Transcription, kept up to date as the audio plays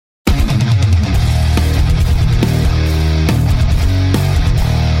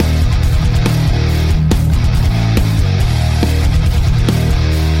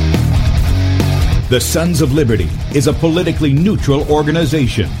The Sons of Liberty is a politically neutral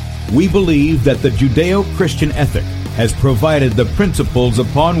organization. We believe that the Judeo-Christian ethic has provided the principles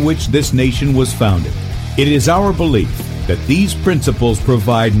upon which this nation was founded. It is our belief that these principles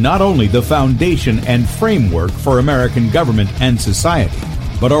provide not only the foundation and framework for American government and society,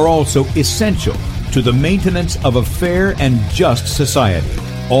 but are also essential to the maintenance of a fair and just society.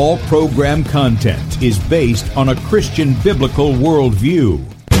 All program content is based on a Christian biblical worldview.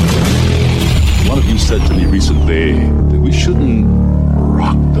 One of you said to me recently that we shouldn't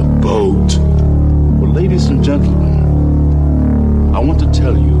rock the boat. Well, ladies and gentlemen, I want to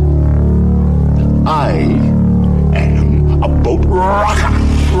tell you that I am a boat rocker.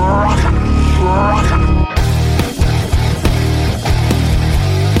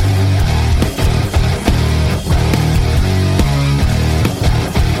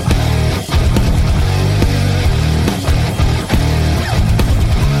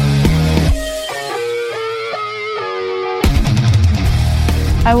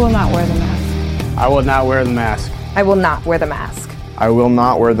 I will not wear the mask. I will not wear the mask. I will not wear the mask. I will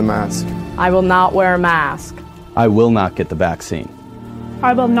not wear the mask. I will not wear a mask. I will not get the vaccine.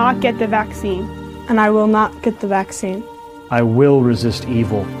 I will not get the vaccine. And I will not get the vaccine. I will resist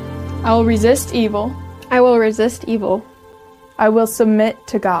evil. I will resist evil. I will resist evil. I will submit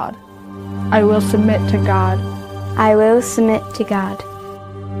to God. I will submit to God. I will submit to God.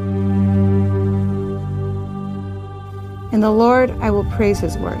 In the Lord I will praise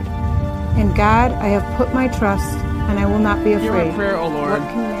His word. In God I have put my trust, and I will not be afraid. Hear my prayer, O Lord,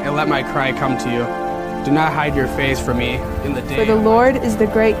 and let my cry come to you. Do not hide your face from me in the day. For the Lord is the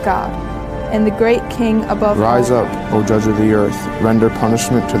great God, and the great King above all. Rise up, O judge of the earth, render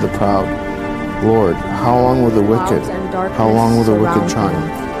punishment to the proud. Lord, how long will the wicked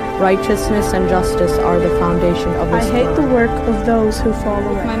triumph? Righteousness and justice are the foundation of this I hate the work of those who fall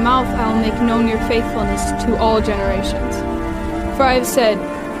away. With my mouth I will make known your faithfulness to all generations. For I have said,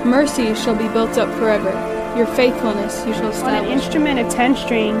 mercy shall be built up forever. Your faithfulness you shall establish. On an instrument of 10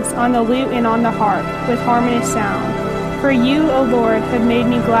 strings, on the lute and on the harp, with harmonious sound. For you, O Lord, have made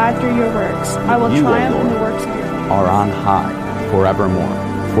me glad through your works. I will triumph in the works of your hands. Are on high forevermore.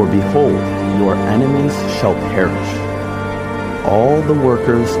 For behold, your enemies shall perish. All the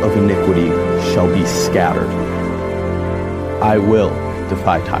workers of iniquity shall be scattered. I will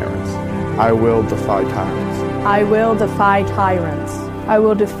defy tyrants. I will defy tyrants. I will defy tyrants. I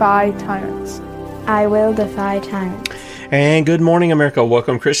will defy tyrants. I will defy tyrants. And good morning, America.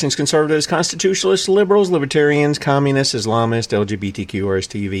 Welcome, Christians, conservatives, constitutionalists, liberals, libertarians, communists, Islamists, LGBTQ,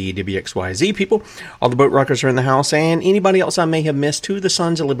 RSTV, WXYZ people. All the boat rockers are in the house, and anybody else I may have missed to the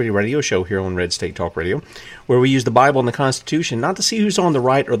Sons of Liberty radio show here on Red State Talk Radio, where we use the Bible and the Constitution not to see who's on the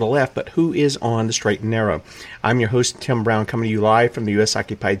right or the left, but who is on the straight and narrow. I'm your host, Tim Brown, coming to you live from the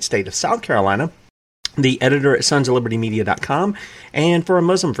U.S.-occupied state of South Carolina, the editor at sonsoflibertymedia.com, and for our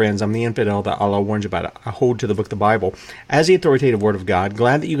Muslim friends, I'm the infidel that Allah warns about. I hold to the book of the Bible as the authoritative word of God.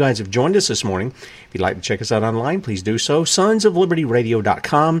 Glad that you guys have joined us this morning. If you'd like to check us out online, please do so.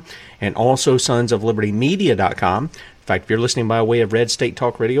 sonsoflibertyradio.com and also sonsoflibertymedia.com. In fact, if you're listening by way of Red State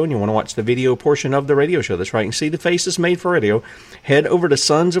Talk Radio and you want to watch the video portion of the radio show, that's right, you can see the faces made for radio, head over to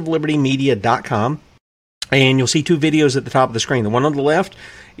sonsoflibertymedia.com. And you'll see two videos at the top of the screen. The one on the left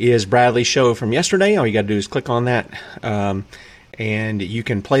is Bradley's show from yesterday. All you got to do is click on that, and you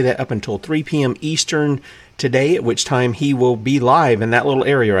can play that up until 3 p.m. Eastern today, at which time he will be live in that little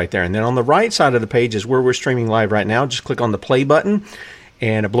area right there. And then on the right side of the page is where we're streaming live right now. Just click on the play button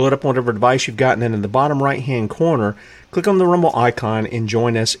and blow it up on whatever device you've got. And then in the bottom right-hand corner, click on the Rumble icon and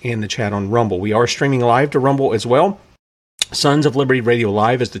join us in the chat on Rumble. We are streaming live to Rumble as well. Sons of Liberty Radio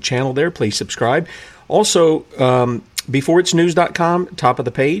Live is the channel there. Please subscribe. Also, beforeitsnews.com, top of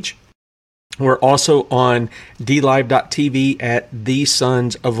the page. We're also on dlive.tv at The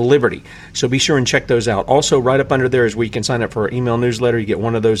Sons of Liberty. So be sure and check those out. Also, right up under there is where you can sign up for our email newsletter. You get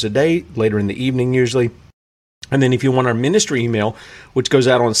one of those a day, later in the evening usually. And then if you want our ministry email, which goes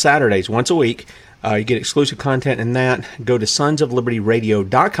out on Saturdays once a week, you get exclusive content in that. Go to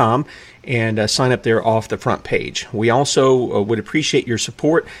sonsoflibertyradio.com and sign up there off the front page. We also would appreciate your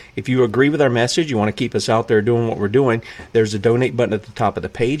support. If you agree with our message, you want to keep us out there doing what we're doing, there's a donate button at the top of the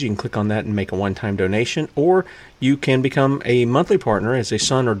page. You can click on that and make a one-time donation, or you can become a monthly partner as a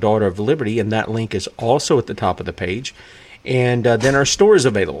son or daughter of Liberty, and that link is also at the top of the page. And then our store is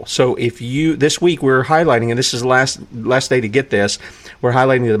available. So if you, this week we're highlighting, and this is the last day to get this, we're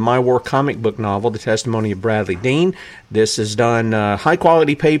highlighting the My War comic book novel, The Testimony of Bradley Dean. This is done high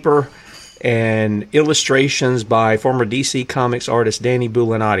quality paper and illustrations by former DC Comics artist Danny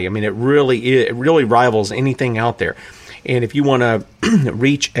Bulanati. I mean, it really rivals anything out there. And if you want to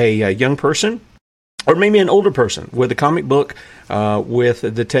reach a young person or maybe an older person with a comic book with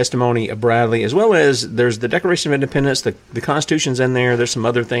the testimony of Bradley, as well as there's the Declaration of Independence, the Constitution's in there. There's some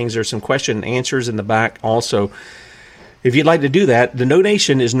other things. There's some question and answers in the back also. If you'd like to do that, the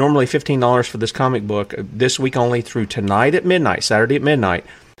donation is normally $15 for this comic book. This week only through tonight at midnight, Saturday at midnight.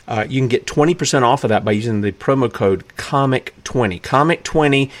 You can get 20% off of that by using the promo code COMIC20.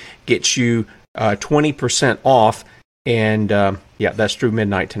 COMIC20 gets you 20% off, and that's through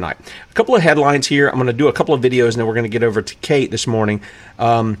midnight tonight. A couple of headlines here. I'm going to do a couple of videos, and then we're going to get over to Kate this morning.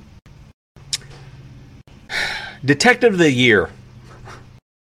 Detective of the Year.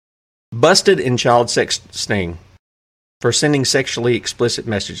 Busted in child sex sting for sending sexually explicit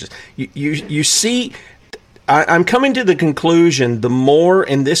messages. You see, I'm coming to the conclusion, the more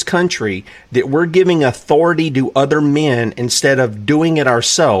in this country that we're giving authority to other men instead of doing it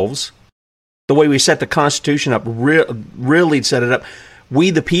ourselves, the way we set the Constitution up, really set it up. We,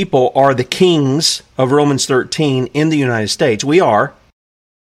 the people, are the kings of Romans 13 in the United States. We are.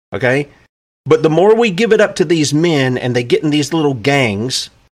 Okay? But the more we give it up to these men and they get in these little gangs,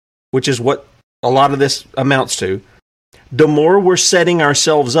 which is what a lot of this amounts to, the more we're setting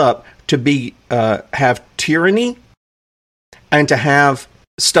ourselves up to be have tyranny and to have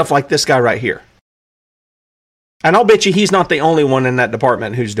stuff like this guy right here. And I'll bet you he's not the only one in that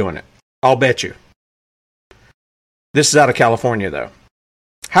department who's doing it. I'll bet you. This is out of California, though.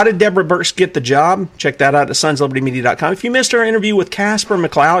 How did Deborah Birx get the job? Check that out at sonslibertymedia.com. If you missed our interview with Casper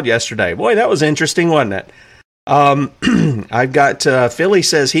McLeod yesterday, boy, that was interesting, wasn't it? I've got Philly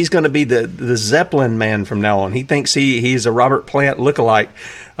says he's going to be the Zeppelin man from now on. He thinks he's a Robert Plant lookalike.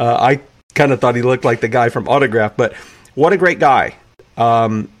 I kind of thought he looked like the guy from Autograph, but what a great guy.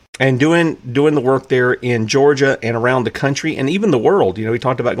 And doing the work there in Georgia and around the country and even the world. You know, we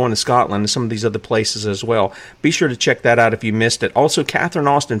talked about going to Scotland and some of these other places as well. Be sure to check that out if you missed it. Also, Catherine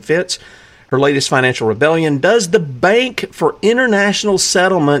Austin Fitts, her latest financial rebellion. Does the Bank for International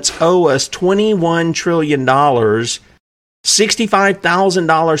Settlements owe us $21 trillion,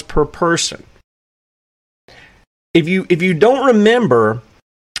 $65,000 per person? If you don't remember,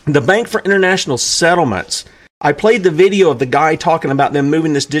 the Bank for International Settlements, I played the video of the guy talking about them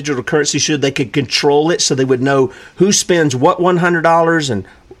moving this digital currency so they could control it, so they would know who spends what $100 and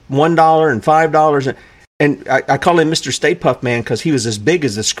 $1 and $5. And I call him Mr. Stay Puft Man because he was as big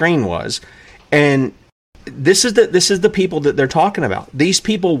as the screen was. And this is the people that they're talking about. These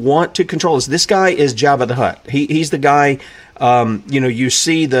people want to control us. This guy is Jabba the Hutt. He's the guy, you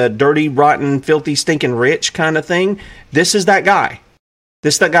see the dirty, rotten, filthy, stinking rich kind of thing. This is that guy.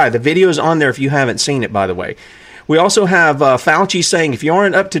 The video is on there if you haven't seen it, by the way. We also have Fauci saying if you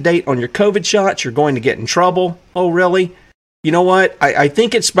aren't up to date on your COVID shots, you're going to get in trouble. Oh, really? You know what? I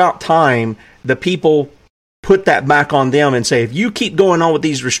think it's about time the people put that back on them and say, if you keep going on with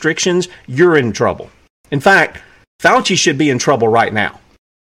these restrictions, you're in trouble. In fact, Fauci should be in trouble right now.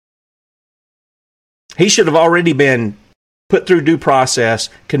 He should have already been put through due process,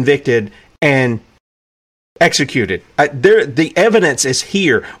 convicted, and executed. The evidence is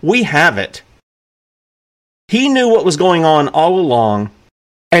here. We have it. He knew what was going on all along,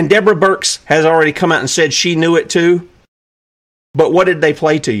 and Deborah Birx has already come out and said she knew it too. But what did they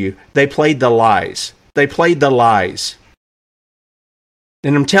play to you? They played the lies. They played the lies.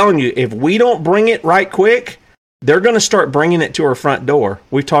 And I'm telling you, if we don't bring it right quick, they're going to start bringing it to our front door.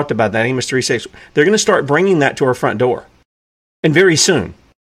 We've talked about that, Amos 3:6. They're going to start bringing that to our front door. And very soon.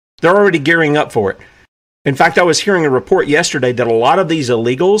 They're already gearing up for it. In fact, I was hearing a report yesterday that a lot of these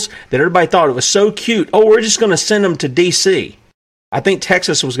illegals, that everybody thought it was so cute, we're just going to send them to D.C. I think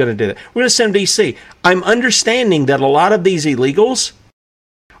Texas was going to do that. We're going to send them to D.C. I'm understanding that a lot of these illegals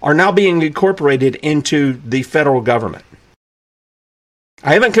are now being incorporated into the federal government.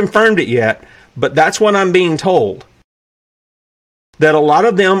 I haven't confirmed it yet, but that's what I'm being told. That a lot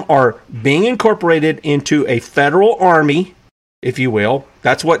of them are being incorporated into a federal army, if you will.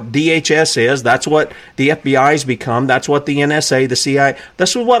 That's what DHS is. That's what the FBI's become. That's what the NSA, the CIA,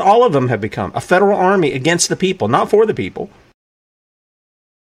 that's what all of them have become. A federal army against the people, not for the people.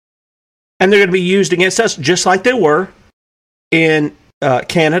 And they're going to be used against us just like they were in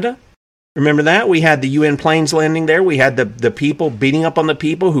Canada. Remember that? We had the UN planes landing there. We had the people beating up on the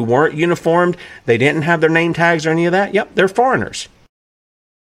people who weren't uniformed. They didn't have their name tags or any of that. Yep, they're foreigners.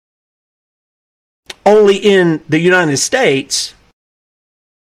 Only in the United States,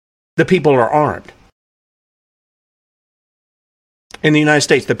 the people are armed. In the United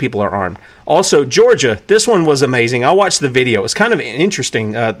States, the people are armed. Also, Georgia, this one was amazing. I watched the video. It's kind of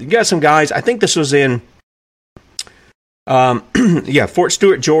interesting. You got some guys, I think this was in, Fort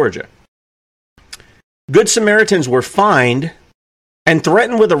Stewart, Georgia. Good Samaritans were fined and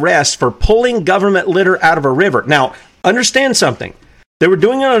threatened with arrest for pulling government litter out of a river. Now, understand something. They were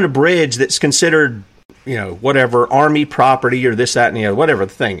doing it on a bridge that's considered, whatever, Army property or this, that, and the other, whatever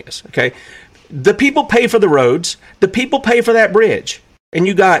the thing is, okay? The people pay for the roads. The people pay for that bridge. And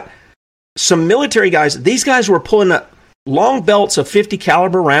you got some military guys. These guys were pulling up long belts of 50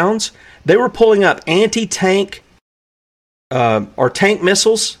 caliber rounds. They were pulling up anti-tank or tank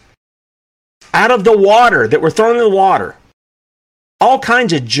missiles out of the water that were thrown in the water. All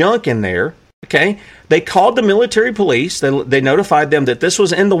kinds of junk in there, okay? They called the military police. They notified them that this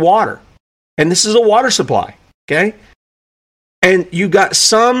was in the water. And this is a water supply, okay? And you got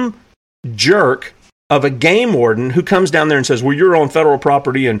some jerk of a game warden who comes down there and says, well, you're on federal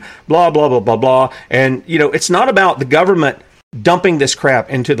property and blah, blah, blah, blah, blah. And, it's not about the government dumping this crap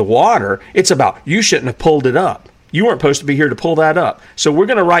into the water. It's about you shouldn't have pulled it up. You weren't supposed to be here to pull that up. So we're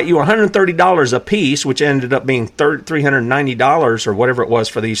going to write you $130 a piece, which ended up being $390 or whatever it was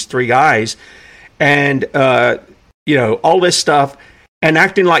for these three guys. And, all this stuff, and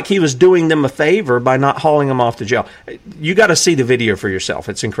acting like he was doing them a favor by not hauling them off to jail. You got to see the video for yourself.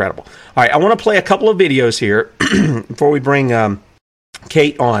 It's incredible. All right, I want to play a couple of videos here before we bring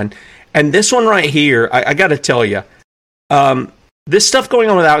Kate on. And this one right here, I got to tell you, this stuff going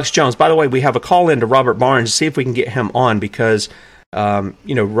on with Alex Jones. By the way, we have a call in to Robert Barnes to see if we can get him on because,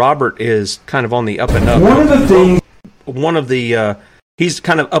 Robert is kind of on the up and up. He's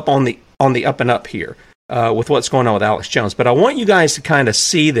kind of up on the up and up here. With what's going on with Alex Jones. But I want you guys to kind of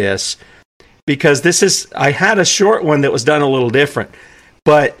see this because I had a short one that was done a little different.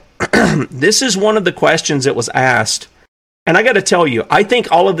 But this is one of the questions that was asked. And I got to tell you, I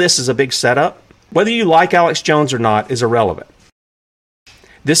think all of this is a big setup. Whether you like Alex Jones or not is irrelevant.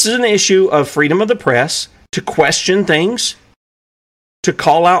 This is an issue of freedom of the press to question things, to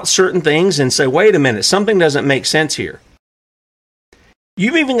call out certain things and say, wait a minute, something doesn't make sense here.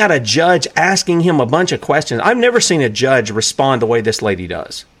 You've even got a judge asking him a bunch of questions. I've never seen a judge respond the way this lady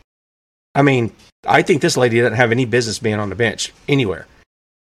does. I mean, I think this lady doesn't have any business being on the bench anywhere.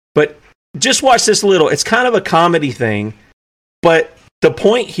 But just watch this it's kind of a comedy thing, but the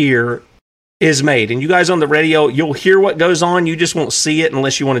point here is made. And you guys on the radio, you'll hear what goes on. You just won't see it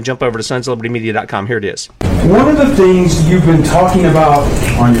unless you want to jump over to sonslibertymedia.com. Here it is. One of the things you've been talking about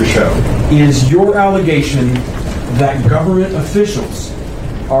on your show is your allegation that government officials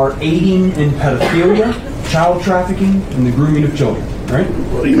are aiding in pedophilia, child trafficking, and the grooming of children, right?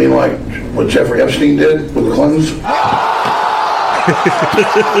 What do you mean, like what Jeffrey Epstein did with the Clintons?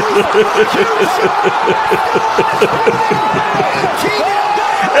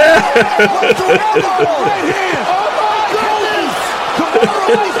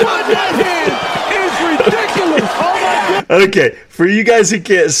 Okay, for you guys who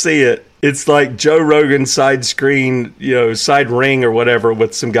can't see it, it's like Joe Rogan side screen, side ring or whatever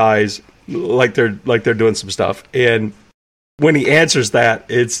with some guys like they're doing some stuff. And when he answers that,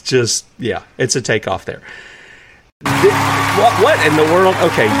 it's just, it's a takeoff there. What in the world?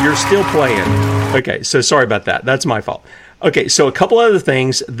 Okay, you're still playing. Okay, so sorry about that. That's my fault. Okay, so a couple other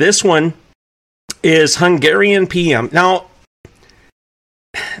things. This one is Hungarian PM. Now,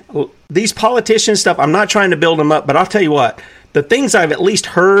 these politician stuff, I'm not trying to build them up, but I'll tell you what. The things I've at least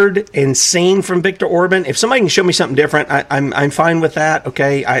heard and seen from Viktor Orban, if somebody can show me something different, I'm fine with that,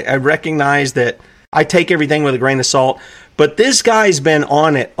 okay? I recognize that I take everything with a grain of salt, but this guy's been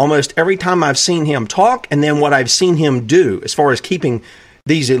on it almost every time I've seen him talk and then what I've seen him do as far as keeping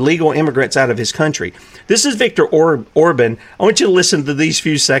these illegal immigrants out of his country. This is Viktor Orban. I want you to listen to these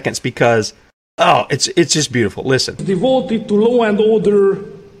few seconds because, it's just beautiful. Listen. Devoted to law and order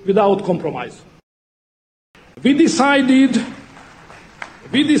without compromise. We decided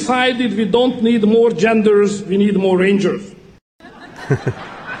we don't need more genders, we need more rangers.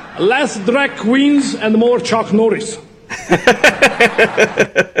 Less drag queens and more Chuck Norris.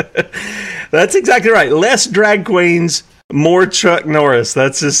 That's exactly right. Less drag queens, more Chuck Norris.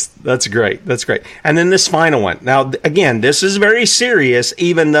 That's great. That's great. And then this final one. Now, again, this is very serious,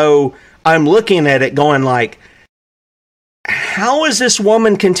 even though I'm looking at it going like, how is this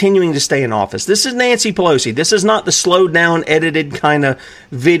woman continuing to stay in office? This is Nancy Pelosi. This is not the slowed down, edited kind of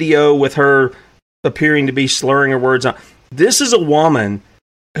video with her appearing to be slurring her words on. This is a woman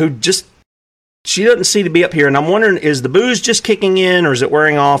who she doesn't seem to be up here. And I'm wondering, is the booze just kicking in or is it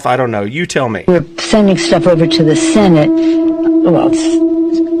wearing off? I don't know. You tell me. We're sending stuff over to the Senate. Well,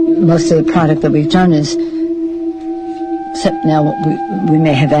 most of the product that we've done is, except now we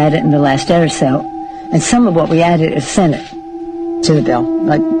may have added in the last day or so. And some of what we added is Senate to the bill,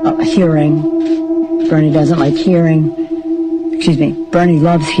 like a hearing. Bernie doesn't like hearing. Bernie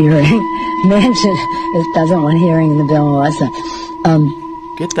loves hearing. Manchin doesn't want hearing in the bill and all that stuff.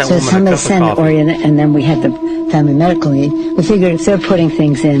 Get that so woman some a they cup send of coffee. and then we have the family medical leave. We figured if they're putting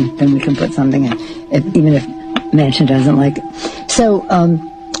things in, then we can put something in, even if Mansion doesn't like it. So,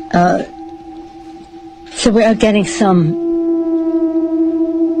 so we are getting some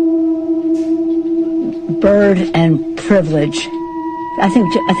bird and privilege. I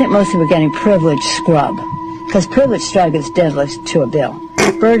think mostly we're getting privilege scrub, because privilege strike is deadly to a bill.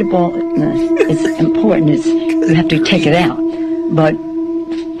 Birdable is important. You have to take it out, but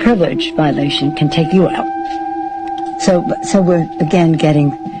privilege violation can take you out. So we're again getting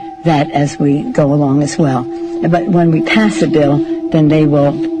that as we go along as well. But when we pass a bill, then they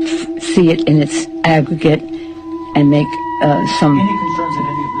will see it in its aggregate and make some. Any concerns that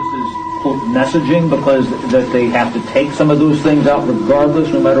any of this is quote messaging, because that they have to take some of those things out regardless,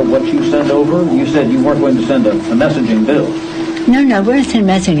 no matter what you send over? You said you weren't going to send a messaging bill. No, we're not sending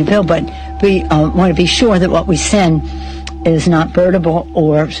a messaging bill, but we want to be sure that what we send is not birdable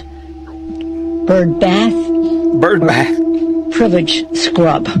or bird bath. Bird bath. Privilege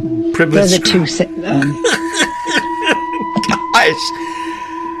scrub. Privilege Those are two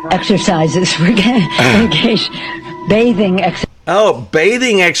exercises we're getting engaged. Bathing exercises. Oh,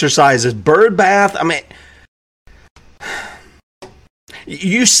 bathing exercises. Bird bath. I mean,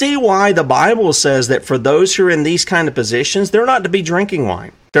 you see why the Bible says that for those who are in these kind of positions, they're not to be drinking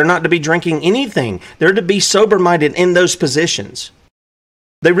wine. They're not to be drinking anything. They're to be sober-minded in those positions.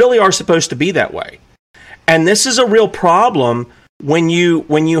 They really are supposed to be that way. And this is a real problem when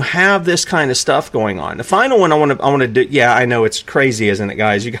you have this kind of stuff going on. The final one I want to do. Yeah, I know it's crazy, isn't it,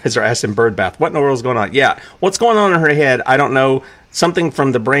 guys? You guys are asking bird bath. What in the world is going on? Yeah, what's going on in her head? I don't know. Something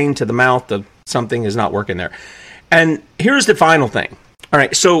from the brain to the mouth, something is not working there. And here's the final thing. All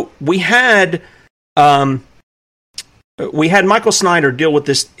right, so we had Michael Snyder deal with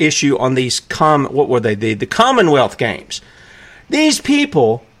this issue on these what were they? The Commonwealth Games. These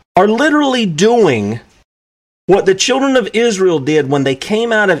people are literally doing what the children of Israel did when they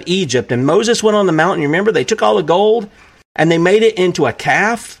came out of Egypt and Moses went on the mountain. You remember, they took all the gold and they made it into a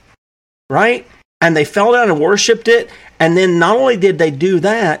calf, right? And they fell down and worshipped it. And then not only did they do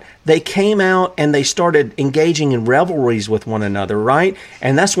that, they came out and they started engaging in revelries with one another, right?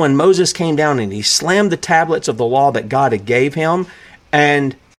 And that's when Moses came down and he slammed the tablets of the law that God had gave him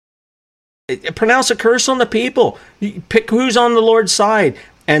and pronounced a curse on the people. You pick who's on the Lord's side.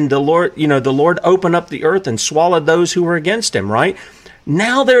 And the Lord opened up the earth and swallowed those who were against him, right?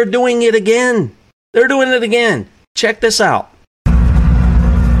 Now they're doing it again. They're doing it again. Check this out.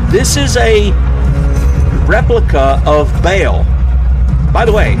 This is a replica of Baal. By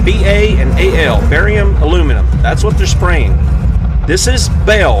the way, B-A and A-L, barium aluminum. That's what they're spraying. This is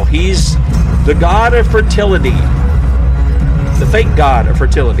Baal. He's the god of fertility. The fake god of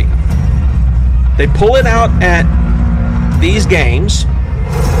fertility. They pull it out at these games.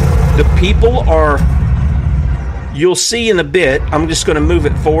 The people are, you'll see in a bit, I'm just going to move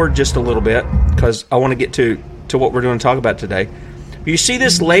it forward just a little bit because I want to get to what we're going to talk about today. You see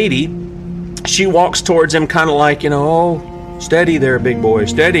this lady, she walks towards him kind of like, oh, steady there, big boy,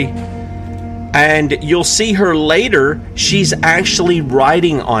 steady. And you'll see her later, she's actually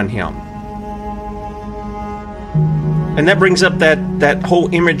riding on him. And that brings up that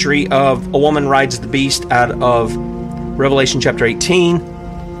whole imagery of a woman rides the beast out of Revelation chapter 18.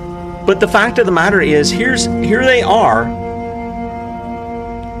 But the fact of the matter is, here they are.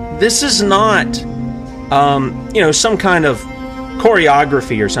 This is not, some kind of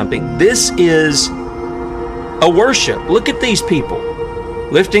choreography or something. This is a worship. Look at these people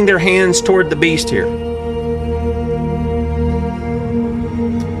lifting their hands toward the beast here.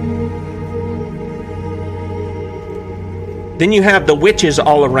 Then you have the witches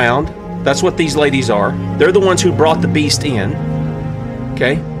all around. That's what these ladies are. They're the ones who brought the beast in.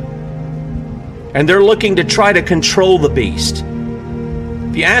 Okay? And they're looking to try to control the beast.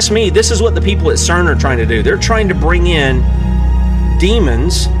 If you ask me, this is what the people at CERN are trying to do. They're trying to bring in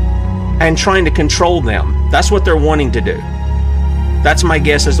demons and trying to control them. That's what they're wanting to do. That's my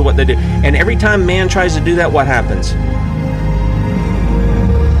guess as to what they do. And every time man tries to do that, what happens?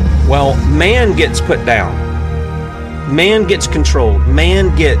 Well, man gets put down. Man gets controlled.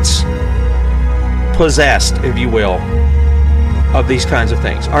 Man gets possessed, if you will, of these kinds of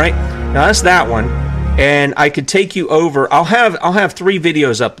things. All right? Now that's that one, and I could take you over. I'll have 3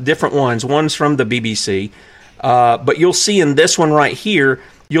 videos up, different ones. One's from the BBC, but you'll see in this one right here,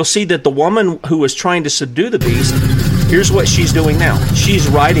 you'll see that the woman who was trying to subdue the beast, here's what she's doing now. She's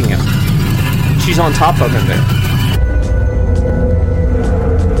riding him. She's on top of him there.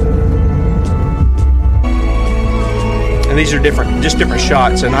 And these are different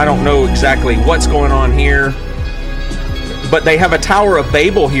shots, and I don't know exactly what's going on here. but they have a Tower of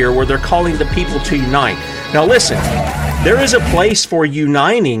Babel here where they're calling the people to unite. Now listen, there is a place for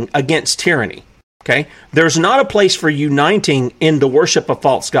uniting against tyranny. Okay? There's not a place for uniting in the worship of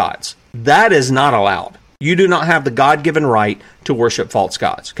false gods. That is not allowed. You do not have the God-given right to worship false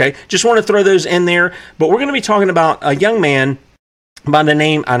gods. Okay? Just want to throw those in there. But we're going to be talking about a young man by the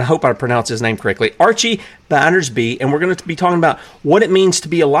name, and I hope I pronounce his name correctly, Archie Battersbee, and we're going to be talking about what it means to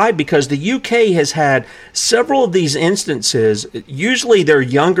be alive, because the UK has had several of these instances. Usually they're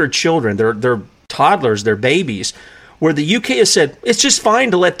younger children, they're toddlers, they're babies, where the UK has said it's just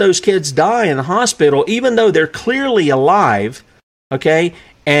fine to let those kids die in the hospital, even though they're clearly alive, okay?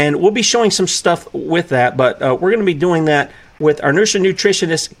 And we'll be showing some stuff with that, but we're going to be doing that with our nurse and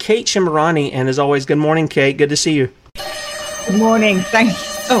nutritionist, Kate Shemirani. And as always, good morning, Kate. Good to see you. Good morning. Thank you.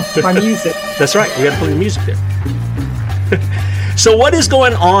 Oh, my music. That's right. We got to play the music there. So what is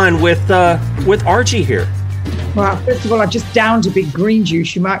going on with Archie here? Well, first of all, I just downed a big green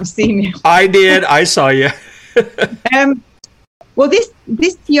juice. You might have seen me. I did. I saw you. Well,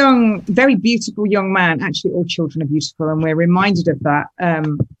 this young, very beautiful young man, actually all children are beautiful, and we're reminded of that.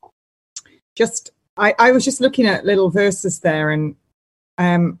 I was just looking at little verses there, and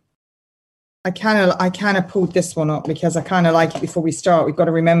I kind of pulled this one up because I kind of like it. Before we start, we've got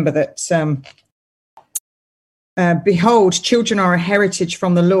to remember that behold, children are a heritage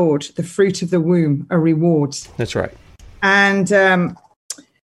from the Lord, the fruit of the womb, a reward. That's right. And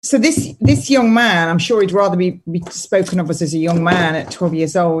so this young man, I'm sure he'd rather be spoken of as a young man at 12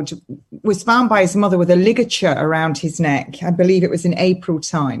 years old, was found by his mother with a ligature around his neck. I believe it was in April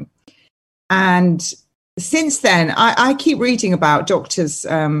time. And since then, I keep reading about doctors.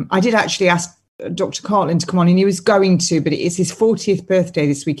 I did actually ask Dr. Cartland to come on, and he was going to, but it is his 40th birthday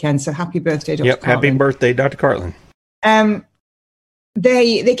this weekend. So happy birthday, Dr. Cartland. Happy birthday, Dr. Cartland.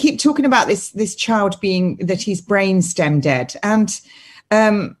 They keep talking about this child being that he's brainstem dead, and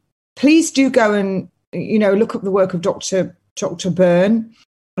please do go and look up the work of Dr. Byrne,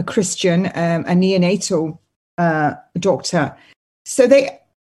 a Christian, a neonatal doctor. So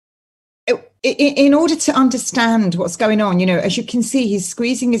in order to understand what's going on, as you can see, he's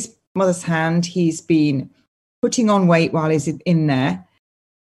squeezing his mother's hand. He's been putting on weight while he's in there.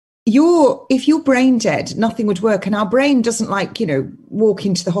 If you're brain dead, nothing would work. And our brain doesn't walk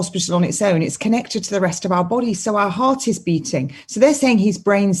into the hospital on its own. It's connected to the rest of our body. So our heart is beating. So they're saying he's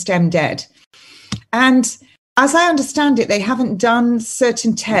brainstem dead. And as I understand it, they haven't done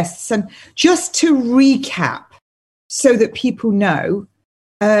certain tests. And just to recap, so that people know,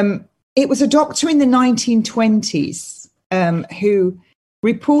 it was a doctor in the 1920s who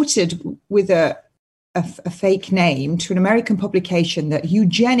reported with a fake name to an American publication that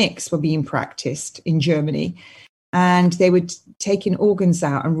eugenics were being practiced in Germany, and they were taking organs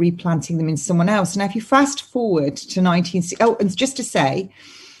out and replanting them in someone else. Now, if you fast forward to and just to say,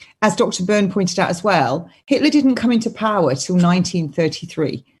 as Dr. Byrne pointed out as well, Hitler didn't come into power till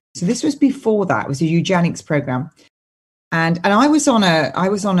 1933. So this was before that. It was a eugenics program. And I was on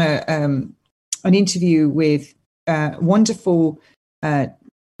an interview with wonderful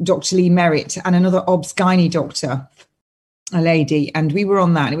Dr. Lee Merritt and another obs-gynae doctor, a lady, and we were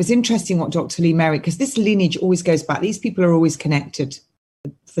on that. And it was interesting what Dr. Lee Merritt, because this lineage always goes back. These people are always connected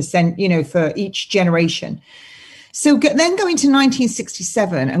for each generation. So then going to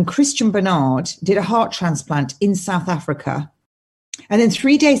 1967, and Christian Barnard did a heart transplant in South Africa. And then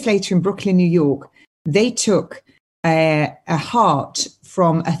 3 days later in Brooklyn, New York, they took a heart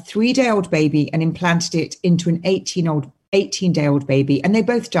from a 3-day-old baby and implanted it into an 18-day-old baby, and they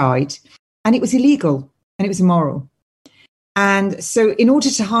both died, and it was illegal and it was immoral. And so in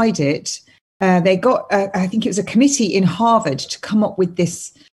order to hide it, they got I think it was a committee in Harvard to come up with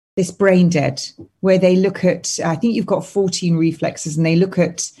this brain dead, where they look at, I think you've got 14 reflexes, and they look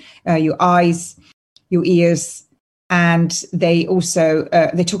at your eyes, your ears, and they also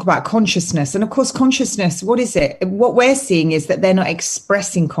they talk about consciousness. And of course, consciousness, what is it? What we're seeing is that they're not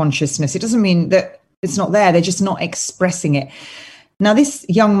expressing consciousness. It doesn't mean that it's not there. They're just not expressing it. Now, this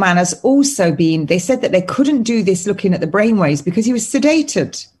young man has also they said that they couldn't do this looking at the brainwaves because he was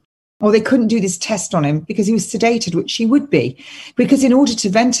sedated, or they couldn't do this test on him because he was sedated, which he would be, because in order to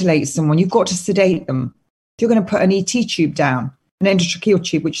ventilate someone, you've got to sedate them. You're going to put an ET tube down, an endotracheal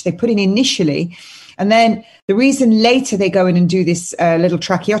tube, which they put in initially. And then the reason later they go in and do this little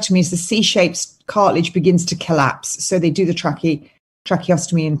tracheotomy is the C-shaped cartilage begins to collapse. So they do the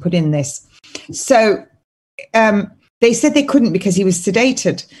tracheostomy and put in this. So they said they couldn't because he was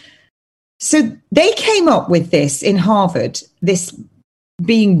sedated. So they came up with this in Harvard, this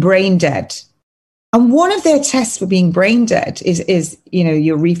being brain dead. And one of their tests for being brain dead is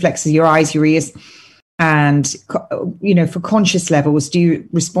your reflexes, your eyes, your ears. and, you know, for conscious levels, do you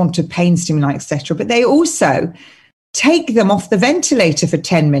respond to pain stimuli, etc. But they also take them off the ventilator for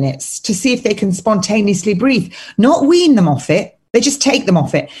 10 minutes to see if they can spontaneously breathe, not wean them off it. They just take them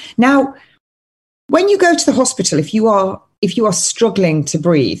off it. Now, when you go to the hospital, if you are struggling to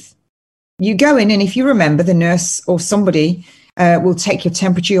breathe, you go in, and if you remember, the nurse or somebody will take your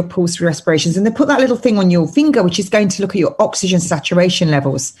temperature, your pulse, your respirations, and they put that little thing on your finger, which is going to look at your oxygen saturation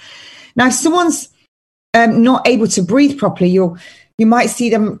levels. Now, if someone's not able to breathe properly, you might see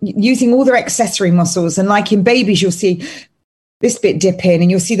them using all their accessory muscles. And like in babies, you'll see this bit dip in, and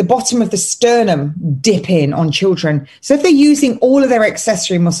you'll see the bottom of the sternum dip in on children. So if they're using all of their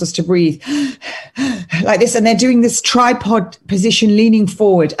accessory muscles to breathe like this, and they're doing this tripod position, leaning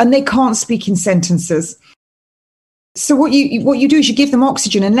forward, and they can't speak in sentences. So what you do is you give them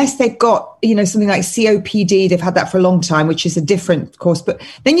oxygen, unless they've got, you know, something like COPD. They've had that for a long time, which is a different course. But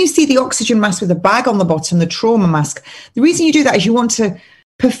then you see the oxygen mask with a bag on the bottom, the trauma mask. The reason you do that is you want to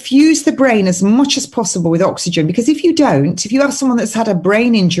perfuse the brain as much as possible with oxygen, because if you don't, if you have someone that's had a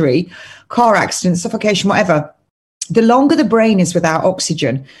brain injury, car accident, suffocation, whatever, the longer the brain is without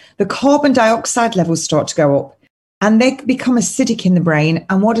oxygen, the carbon dioxide levels start to go up and they become acidic in the brain.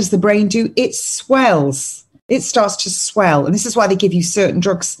 And what does the brain do? It swells. It starts to swell. And this is why they give you certain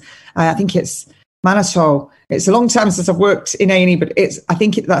drugs. I think it's mannitol. It's a long time since I've worked in A&E, but I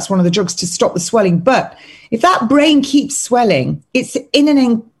think that's one of the drugs to stop the swelling. But if that brain keeps swelling, it's in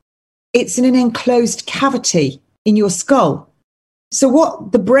an enclosed cavity in your skull. So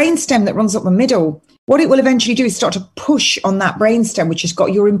what the brainstem that runs up the middle, what it will eventually do is start to push on that brainstem, which has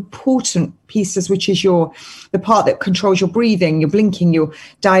got your important pieces, which is the part that controls your breathing, your blinking, your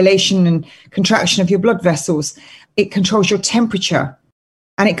dilation and contraction of your blood vessels. It controls your temperature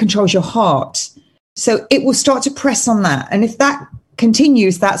and it controls your heart. So it will start to press on that. And if that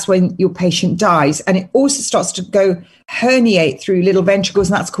continues, that's when your patient dies. And it also starts to go herniate through little ventricles,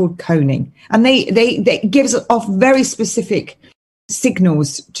 and that's called coning. And they gives off very specific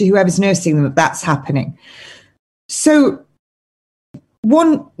signals to whoever's nursing them that that's happening. So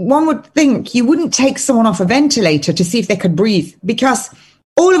one would think you wouldn't take someone off a ventilator to see if they could breathe, because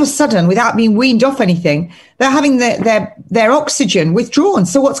all of a sudden, without being weaned off anything, they're having their oxygen withdrawn.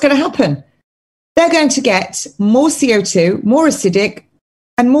 So what's going to happen? They're going to get more CO2, more acidic,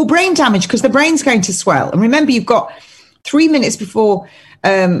 and more brain damage, because the brain's going to swell. And remember, you've got 3 minutes before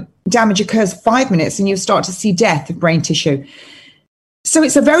damage occurs, 5 minutes, and you'll start to see death of brain tissue. So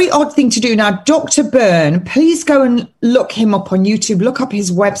it's a very odd thing to do. Now, Dr. Byrne, please go and look him up on YouTube. Look up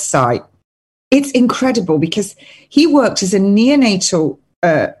his website. It's incredible, because he worked as a neonatal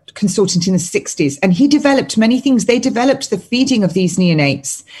consultant in the 60s, and he developed many things. They developed the feeding of these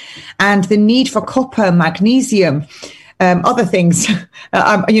neonates and the need for copper, magnesium, other things.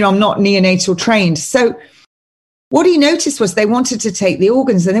 I'm not neonatal trained. So what he noticed was they wanted to take the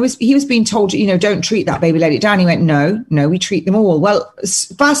organs, and he was being told, don't treat that baby, let it down. He went, no, we treat them all. Well,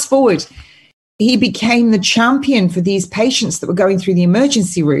 fast forward, he became the champion for these patients that were going through the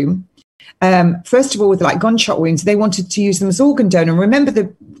emergency room. First of all, with like gunshot wounds, they wanted to use them as organ donor.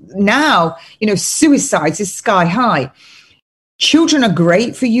 Remember now, suicides is sky high. Children are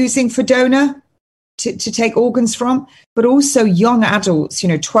great for donor to take organs from, but also young adults,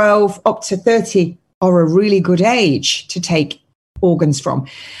 12 up to 30 are a really good age to take organs from.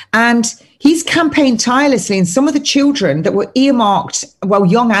 And he's campaigned tirelessly, and some of the children that were earmarked,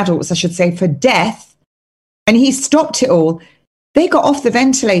 young adults, I should say, for death, and he stopped it all. They got off the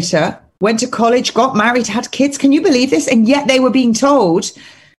ventilator, went to college, got married, had kids. Can you believe this? And yet they were being told,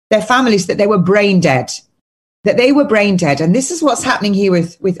 their families, that they were brain dead, And this is what's happening here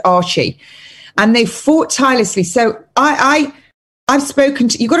with Archie. And they fought tirelessly. So I've spoken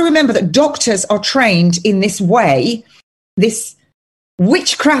to, you've got to remember that doctors are trained in this way, this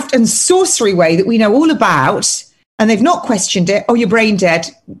witchcraft and sorcery way that we know all about. And they've not questioned it. Oh, you're brain dead,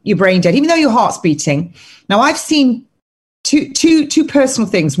 even though your heart's beating. Now, I've seen two personal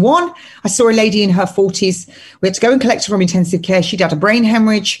things. One, I saw a lady in her 40s. We had to go and collect her from intensive care. She'd had a brain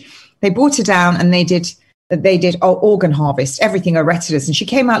hemorrhage. They brought her down and they did organ harvest, everything, her retinas. And she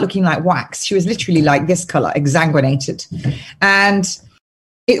came out looking like wax. She was literally like this color, exsanguinated. And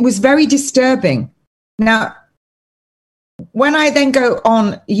it was very disturbing. Now, when I then go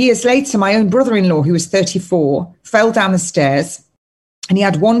on years later, my own brother-in-law, who was 34, fell down the stairs and he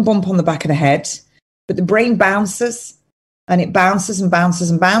had one bump on the back of the head, but the brain bounces. And it bounces and bounces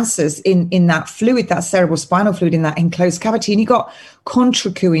and bounces in that fluid, that cerebral spinal fluid, in that enclosed cavity. And he got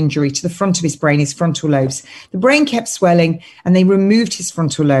contracture injury to the front of his brain, his frontal lobes. The brain kept swelling and they removed his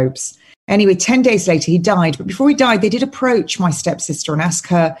frontal lobes. Anyway, 10 days later, he died. But before he died, they did approach my stepsister and ask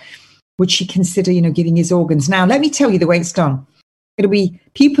her, would she consider, giving his organs? Now, let me tell you the way it's done. It'll be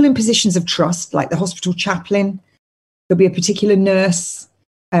people in positions of trust, like the hospital chaplain. There'll be a particular nurse,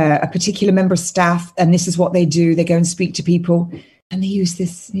 a particular member of staff, and this is what they do. They go and speak to people, and they use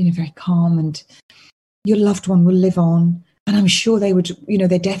this, very calm, and your loved one will live on. And I'm sure they would,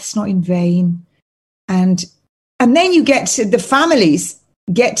 their death's not in vain. And then you get to the families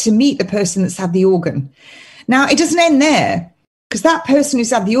get to meet the person that's had the organ. Now, it doesn't end there, because that person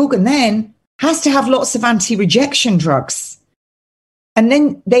who's had the organ then has to have lots of anti-rejection drugs. And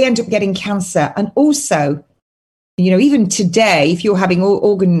then they end up getting cancer. And also, even today, if you're having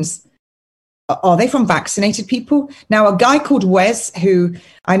organs, are they from vaccinated people? Now, a guy called Wes, who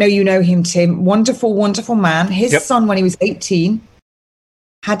I know you know him, Tim, wonderful, wonderful man. His son, when he was 18,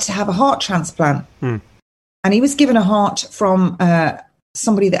 had to have a heart transplant. And he was given a heart from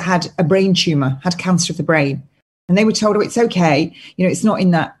somebody that had a brain tumor, had cancer of the brain. And they were told, it's okay. It's not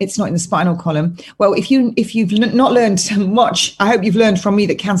in the spinal column. Well, if you've not learned much, I hope you've learned from me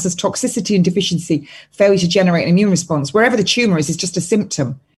that cancer's toxicity and deficiency, failure to generate an immune response, wherever the tumor is just a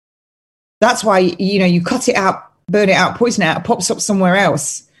symptom. That's why, you cut it out, burn it out, poison it out, it pops up somewhere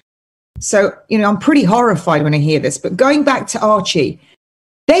else. So, I'm pretty horrified when I hear this. But going back to Archie,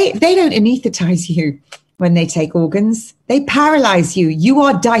 they don't anesthetize you when they take organs. They paralyze you. You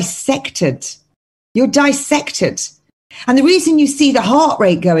are dissected. You're dissected. And the reason you see the heart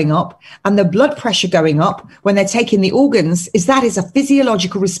rate going up and the blood pressure going up when they're taking the organs is that is a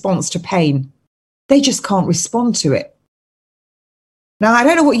physiological response to pain. They just can't respond to it. Now, I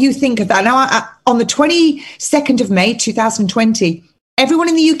don't know what you think of that. Now, on the 22nd of May, 2020, everyone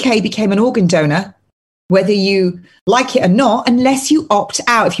in the UK became an organ donor, whether you like it or not, unless you opt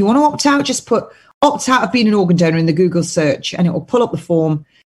out. If you want to opt out, just put opt out of being an organ donor in the Google search, and it will pull up the form.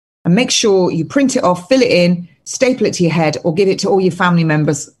 And make sure you print it off, fill it in, staple it to your head, or give it to all your family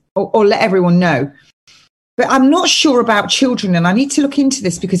members, or let everyone know. But I'm not sure about children, and I need to look into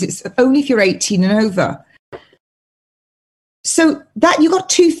this because it's only if you're 18 and over. So that you got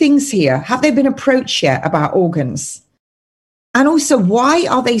two things here. Have they been approached yet about organs? And also, why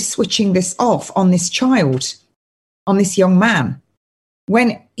are they switching this off on this child, on this young man,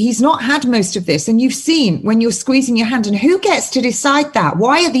 when he's not had most of this? And you've seen when you're squeezing your hand, and who gets to decide that?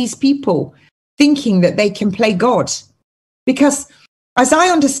 Why are these people thinking that they can play God? Because as I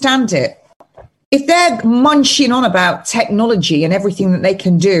understand it, if they're munching on about technology and everything that they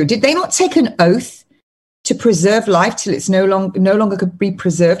can do, did they not take an oath to preserve life till it's no longer could be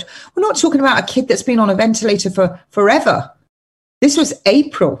preserved? We're not talking about a kid that's been on a ventilator for forever. This was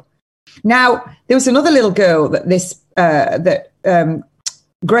April. Now, there was another little girl that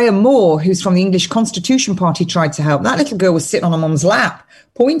Graham Moore, who's from the English Constitution Party, tried to help. That little girl was sitting on her mum's lap,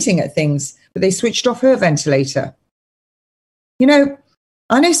 pointing at things, but they switched off her ventilator.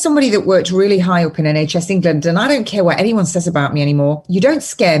 I know somebody that worked really high up in NHS England, and I don't care what anyone says about me anymore. You don't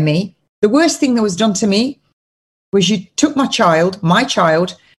scare me. The worst thing that was done to me was you took my child,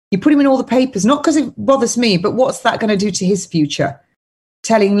 you put him in all the papers, not because it bothers me, but what's that going to do to his future?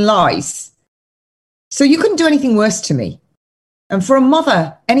 Telling lies. So you couldn't do anything worse to me. And for a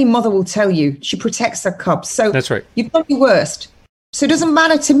mother, any mother will tell you she protects her cubs. So that's right. You've done your worst. So it doesn't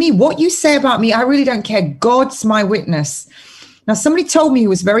matter to me what you say about me. I really don't care. God's my witness. Now, somebody told me he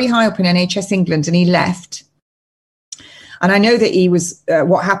was very high up in NHS England and he left. And I know that he was,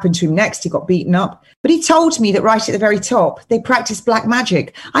 what happened to him next, he got beaten up. But he told me that right at the very top, they practice black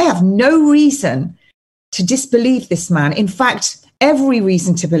magic. I have no reason to disbelieve this man. In fact, every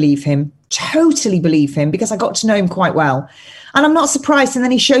reason to believe him, totally believe him, because I got to know him quite well. And I'm not surprised. And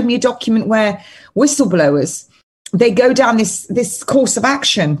then he showed me a document where whistleblowers, they go down this course of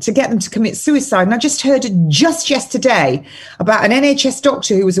action to get them to commit suicide. And I just heard just yesterday about an NHS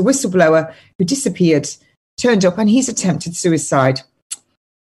doctor who was a whistleblower who disappeared, turned up, and he's attempted suicide.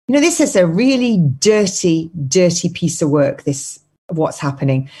 This is a really dirty, dirty piece of work, what's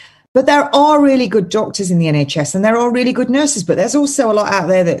happening. But there are really good doctors in the NHS and there are really good nurses, but there's also a lot out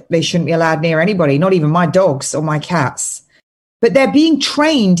there that they shouldn't be allowed near anybody, not even my dogs or my cats. But they're being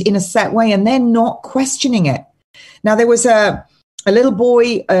trained in a set way and they're not questioning it. Now, there was a little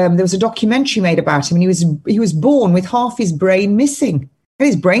boy, there was a documentary made about him, and he was born with half his brain missing.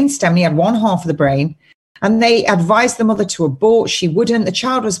 His brainstem, and he had one half of the brain. And they advised the mother to abort. She wouldn't. The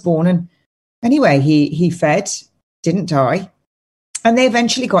child was born. And anyway, he fed, didn't die. And they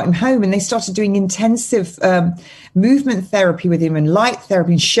eventually got him home and they started doing intensive movement therapy with him and light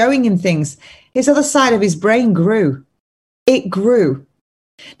therapy and showing him things. His other side of his brain grew. It grew.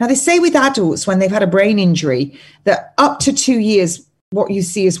 Now, they say with adults, when they've had a brain injury, that up to 2 years, what you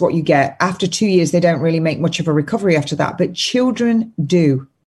see is what you get. After 2 years, they don't really make much of a recovery after that. But children do.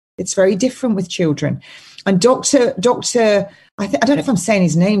 It's very different with children. And Dr. I don't know if I'm saying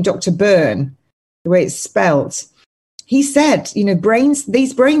his name, Dr. Byrne, the way it's spelled. He said,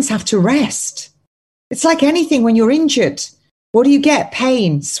 these brains have to rest. It's like anything when you're injured. What do you get?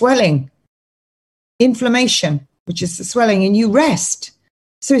 Pain, swelling, inflammation, which is the swelling, and you rest.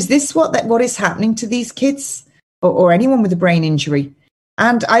 So is this what is happening to these kids or anyone with a brain injury?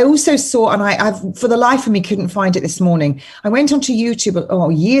 And I also saw, and I've for the life of me couldn't find it this morning. I went onto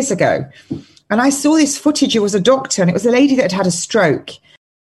YouTube years ago, and I saw this footage. It was a doctor, and it was a lady that had a stroke.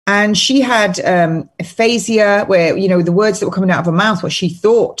 And she had aphasia, where, the words that were coming out of her mouth, what she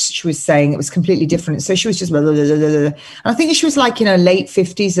thought she was saying, it was completely different. So she was just blah, blah, blah, blah, blah. And I think she was like in her late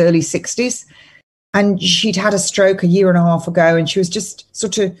 50s, early 60s. And she'd had a stroke a year and a half ago, and she was just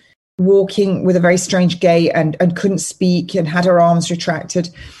sort of walking with a very strange gait and couldn't speak and had her arms retracted.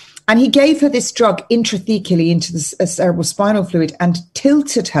 And he gave her this drug intrathecally into the cerebral spinal fluid and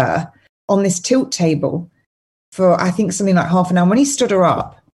tilted her on this tilt table for, I think, something like half an hour. When he stood her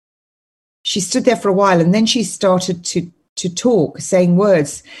up, she stood there for a while, and then she started to talk, saying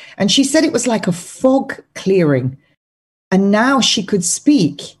words. And she said it was like a fog clearing. And now she could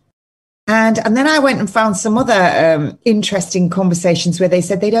speak. And then I went and found some other interesting conversations where they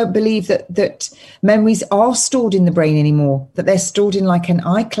said they don't believe that memories are stored in the brain anymore, that they're stored in like an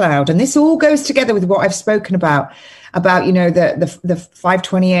iCloud. And this all goes together with what I've spoken about the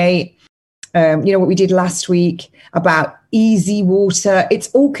 528, what we did last week about easy water. It's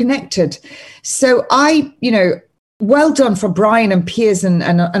all connected. So well done for Brian and Piers and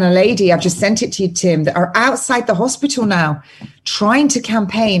a lady, I've just sent it to you, Tim, that are outside the hospital now trying to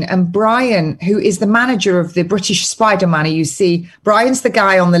campaign. And Brian, who is the manager of the British Spider-Man, you see, Brian's the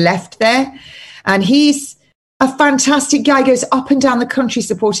guy on the left there. And he's a fantastic guy, goes up and down the country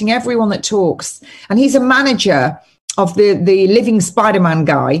supporting everyone that talks. And he's a manager of the living Spider-Man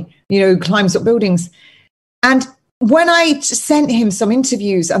guy, who climbs up buildings. And when I sent him some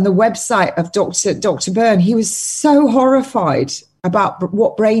interviews and the website of Dr. Byrne, he was so horrified about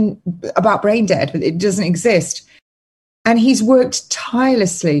brain dead, but it doesn't exist. And he's worked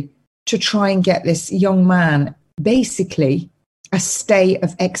tirelessly to try and get this young man basically a stay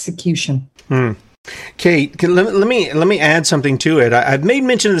of execution. Kate, let me add something to it. I've made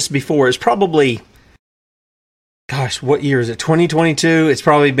mention of this before. It's probably, gosh, what year is it? 2022? It's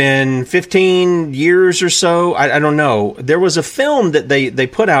probably been 15 years or so. I don't know. There was a film that they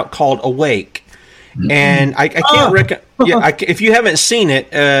put out called Awake. And I can't recommend. Yeah, if you haven't seen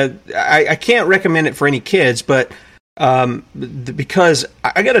it, I can't recommend it for any kids. But because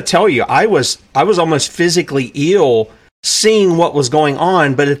I got to tell you, I was almost physically ill seeing what was going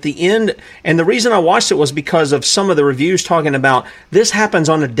on. But at the end, and the reason I watched it was because of some of the reviews talking about this happens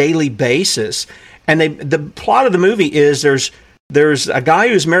on a daily basis. And the plot of the movie is there's a guy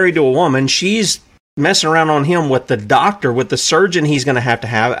who's married to a woman. She's messing around on him with the doctor, with the surgeon he's going to have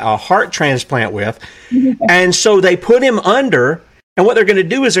a heart transplant with. And so they put him under, and what they're going to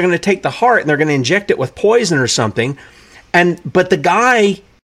do is they're going to take the heart and they're going to inject it with poison or something. But the guy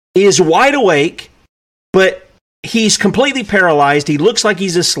is wide awake, but he's completely paralyzed. He looks like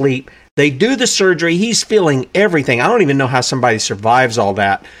he's asleep. They do the surgery. He's feeling everything. I don't even know how somebody survives all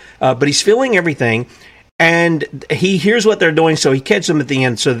that. But he's feeling everything, and he hears what they're doing, so he catches them at the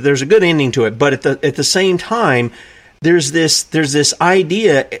end. So there's a good ending to it. But at the same time, there's this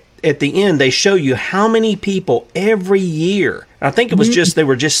idea at the end. They show you how many people every year. I think it was they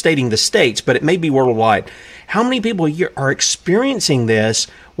were just stating the States, but it may be worldwide. How many people a year are experiencing this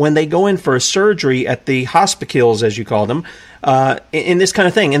when they go in for a surgery at the hospitals, as you call them, in this kind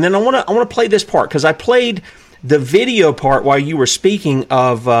of thing? And then I want to play this part because I played the video part while you were speaking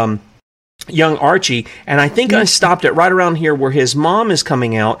of young Archie, and I think I stopped it right around here where his mom is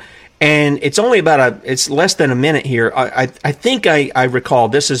coming out, and it's only it's less than a minute here. I think I recall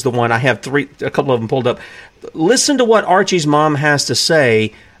this is the one. I have a couple of them pulled up. Listen to what Archie's mom has to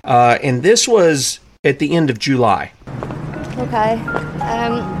say, and this was at the end of July. Okay,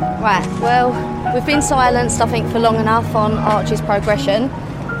 right, well, we've been silenced, I think, for long enough on Archie's progression,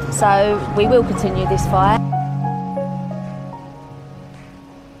 so we will continue this fight.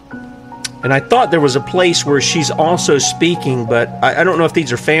 And I thought there was a place where she's also speaking, but I don't know if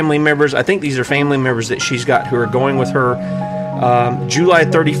these are family members. I think these are family members that she's got who are going with her. July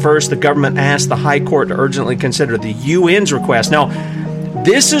 31st, the government asked the High Court to urgently consider the UN's request. Now,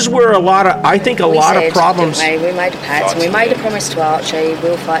 this is where a lot of problems... We made a pact, and we made a promise to Archie,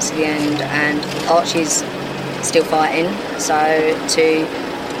 we'll fight to the end, and Archie's still fighting, so to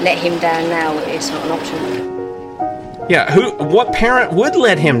let him down now is not an option. Yeah, what parent would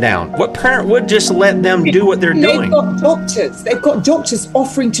let him down? What parent would just let them do what they're doing? They've got doctors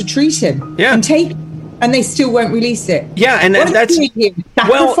offering to treat him and take, and they still won't release it. Yeah, and that's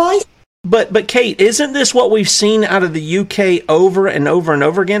sacrifice. But Kate, isn't this what we've seen out of the UK over and over and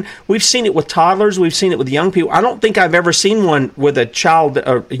over again? We've seen it with toddlers. We've seen it with young people. I don't think I've ever seen one with a child,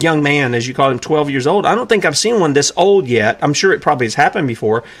 a young man, as you call him, 12 years old. I don't think I've seen one this old yet. I'm sure it probably has happened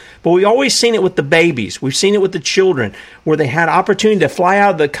before. But we've always seen it with the babies. We've seen it with the children where they had opportunity to fly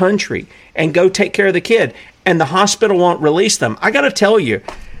out of the country and go take care of the kid, and the hospital won't release them. I got to tell you,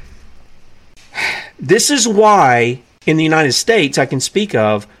 this is why in the United States, I can speak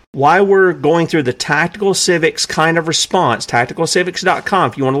of, why we're going through the tactical civics kind of response, tacticalcivics.com,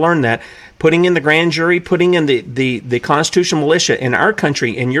 if you want to learn that, putting in the grand jury, putting in the constitutional militia in our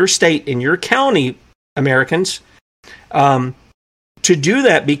country, in your state, in your county, Americans, to do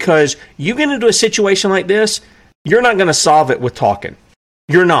that, because you get into a situation like this, you're not going to solve it with talking.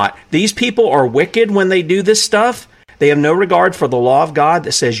 You're not. These people are wicked when they do this stuff. They have no regard for the law of God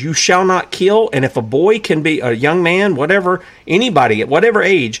that says you shall not kill. And if a boy can be, a young man, whatever, anybody at whatever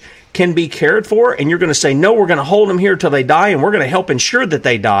age can be cared for, and you're going to say, no, we're going to hold them here till they die, and we're going to help ensure that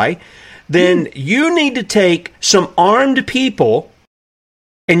they die, then you need to take some armed people,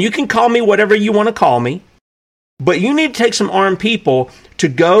 and you can call me whatever you want to call me, but you need to take some armed people to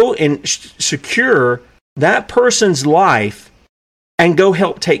go and secure that person's life and go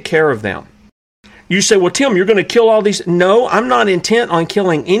help take care of them. You say, well, Tim, you're going to kill all these. No, I'm not intent on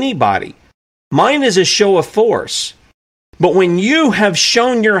killing anybody. Mine is a show of force. But when you have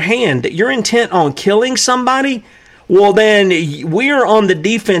shown your hand that you're intent on killing somebody, well, then we are on the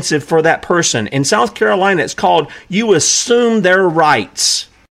defensive for that person. In South Carolina, it's called you assume their rights.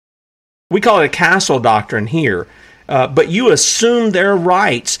 We call it a castle doctrine here. But you assume their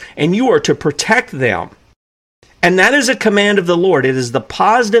rights, and you are to protect them. And that is a command of the Lord. It is the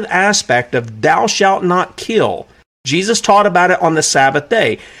positive aspect of thou shalt not kill. Jesus taught about it on the Sabbath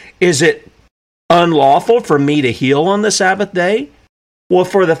day. Is it unlawful for me to heal on the Sabbath day? Well,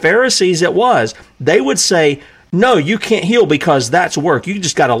 for the Pharisees it was. They would say, no, you can't heal because that's work. You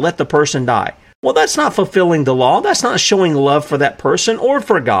just got to let the person die. Well, that's not fulfilling the law. That's not showing love for that person or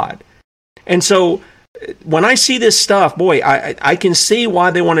for God. And so when I see this stuff, boy, I can see why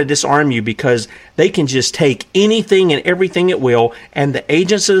they want to disarm you, because they can just take anything and everything at will, and the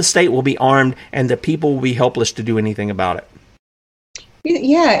agents of the state will be armed, and the people will be helpless to do anything about it.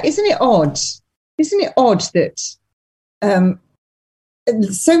 Yeah, isn't it odd? Isn't it odd that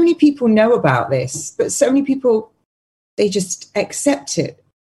so many people know about this, but so many people, they just accept it?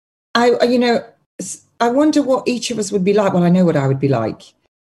 I wonder what each of us would be like. Well, I know what I would be like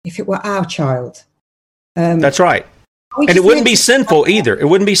if it were our child. That's right. And it wouldn't be sinful either. It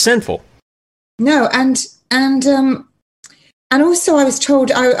wouldn't be sinful. No, and also I was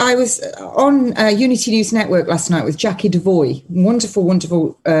told, I was on Unity News Network last night with Jackie Devoy, wonderful,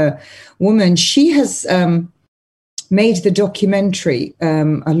 wonderful woman. She has made the documentary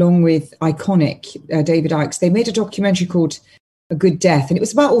along with Iconic, David Icke. They made a documentary called A Good Death, and it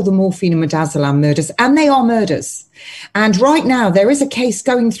was about all the morphine and midazolam murders, and they are murders. And right now there is a case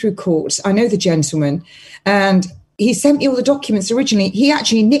going through court. I know the gentleman, and he sent me all the documents originally. He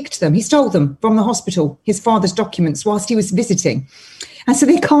actually nicked them. He stole them from the hospital, his father's documents, whilst he was visiting. And so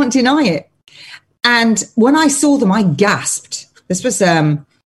they can't deny it. And when I saw them, I gasped. This was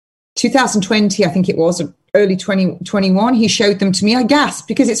 2020, I think it was, early 2021. He showed them to me. I gasped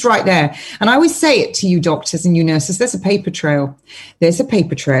because it's right there. And I always say it to you doctors and you nurses, there's a paper trail. There's a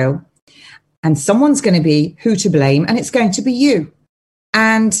paper trail. And someone's going to be who to blame, and it's going to be you.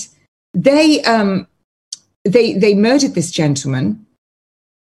 And they murdered this gentleman.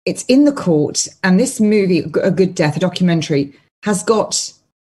 It's in the court, and this movie, A Good Death, a documentary, has got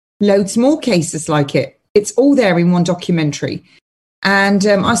loads more cases like it. It's all there in one documentary. And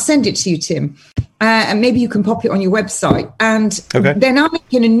I'll send it to you, Tim. And maybe you can pop it on your website. And they're now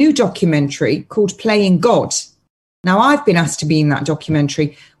making a new documentary called Playing God. Now, I've been asked to be in that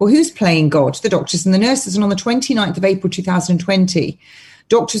documentary. Well, who's playing God? The doctors and the nurses. And on the 29th of April 2020,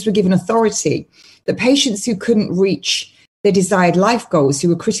 doctors were given authority that patients who couldn't reach their desired life goals, who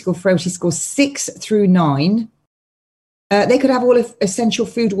were critical frailty scores 6 through 9, they could have all of essential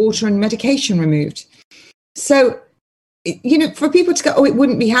food, water, and medication removed. So, for people to go, oh, it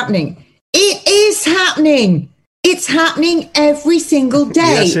wouldn't be happening. It is happening. It's happening every single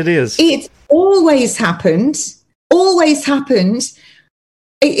day. Yes, it is. It's always happened. Always happened.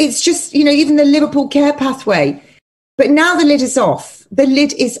 It's just, even the Liverpool care pathway. But now the lid is off. The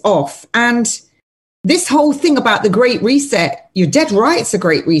lid is off. And this whole thing about the Great Reset, you're dead right, it's a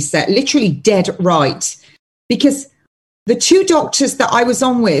Great Reset, literally dead right. Because The two doctors that I was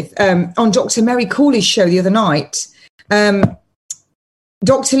on with, on Dr. Mary Corley's show the other night,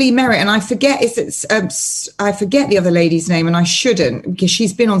 Dr. Lee Merritt, and I forget the other lady's name, and I shouldn't, because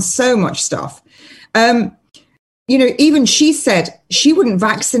she's been on so much stuff. Even she said she wouldn't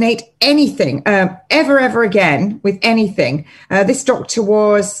vaccinate anything ever again with anything. This doctor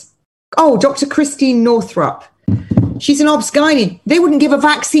was, Dr. Christine Northrup. She's an obs-gynae. They wouldn't give a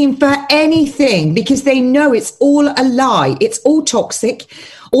vaccine for anything because they know it's all a lie. It's all toxic.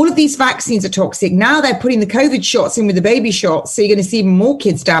 All of these vaccines are toxic. Now they're putting the COVID shots in with the baby shots, so you're going to see even more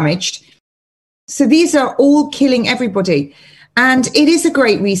kids damaged. So these are all killing everybody. And it is a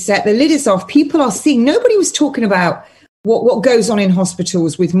great reset. The lid is off. People are seeing. Nobody was talking about what goes on in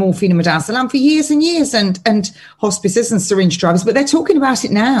hospitals with morphine and midazolam for years and years, and hospices and syringe drivers, but they're talking about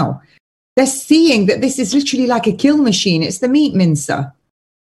it now. They're seeing that this is literally like a kill machine. It's the meat mincer.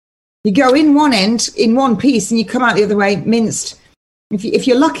 You go in one end, in one piece, and you come out the other way minced. If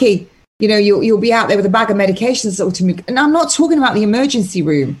you're lucky, you'll be out there with a bag of medications. And I'm not talking about the emergency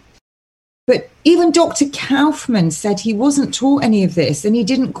room. But even Dr. Kaufman said he wasn't taught any of this, and he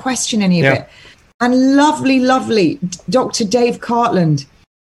didn't question any of it. And lovely Dr. Dave Cartland.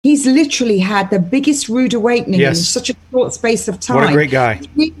 He's literally had the biggest rude awakening in such a short space of time. What a great guy.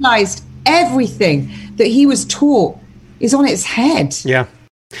 He realized everything that he was taught is on its head. Yeah.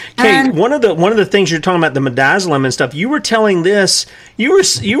 Kate, one of the things you're talking about, the midazolam and stuff, you were telling this, you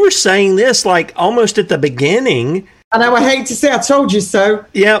were saying this like almost at the beginning. I know, I hate to say I told you so.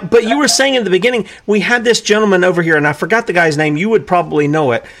 Yeah, but you were saying in the beginning, we had this gentleman over here, and I forgot the guy's name, you would probably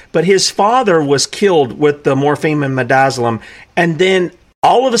know it, but his father was killed with the morphine and midazolam, and then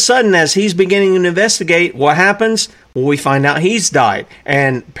all of a sudden, as he's beginning to investigate, what happens? Well, we find out he's died,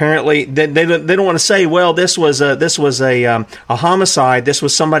 and apparently they don't want to say, well, this was a homicide. This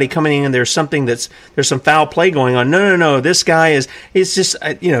was somebody coming in, and there's some foul play going on. No. This guy it's just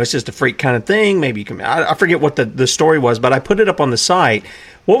it's just a freak kind of thing. Maybe you can. I forget what the story was, but I put it up on the site.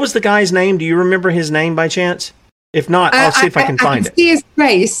 What was the guy's name? Do you remember his name by chance? If not, I'll see if I can find it. I see his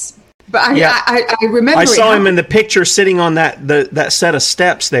face. But I remember. I saw him in the picture sitting on that set of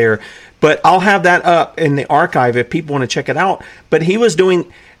steps there. But I'll have that up in the archive if people want to check it out. But he was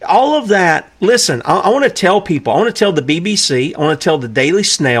doing all of that. Listen, I want to tell people. I want to tell the BBC. I want to tell the Daily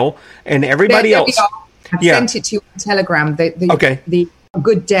Snail and everybody else. I sent it to you on Telegram. The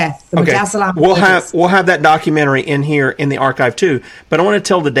Good Death. The midazolam. We'll have that documentary in here in the archive too. But I want to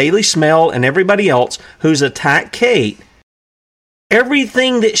tell the Daily Snail and everybody else who's attacked Kate.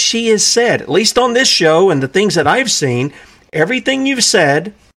 Everything that she has said, at least on this show and the things that I've seen, everything you've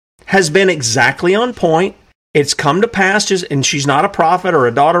said has been exactly on point. It's come to pass, and she's not a prophet or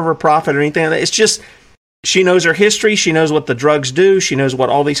a daughter of a prophet or anything like that. It's just she knows her history. She knows what the drugs do. She knows what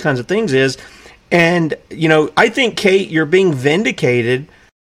all these kinds of things is. And, I think, Kate, you're being vindicated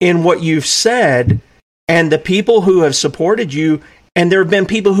in what you've said, and the people who have supported you. And there have been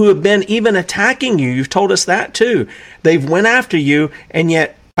people who have been even attacking you. You've told us that too. They've went after you, and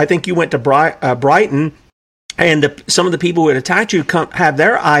yet I think you went to Brighton, and some of the people who had attacked you have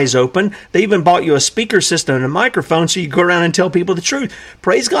their eyes open. They even bought you a speaker system and a microphone so you go around and tell people the truth.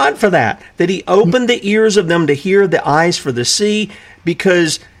 Praise God for that he opened the ears of them to hear, the eyes for the see,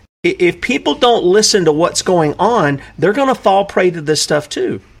 because if people don't listen to what's going on, they're going to fall prey to this stuff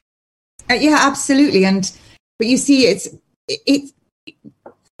too. Yeah, absolutely. But you see,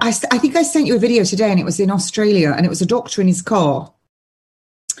 I think I sent you a video today, and it was in Australia, and it was a doctor in his car,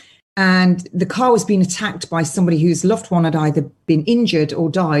 and the car was being attacked by somebody whose loved one had either been injured or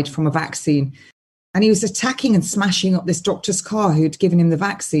died from a vaccine, and he was attacking and smashing up this doctor's car who'd given him the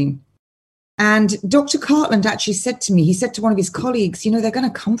vaccine. And Dr. Cartland actually said to me, he said to one of his colleagues, they're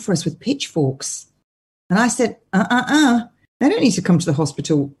going to come for us with pitchforks. And I said, they don't need to come to the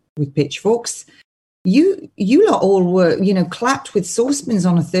hospital with pitchforks. You lot all were, clapped with saucepans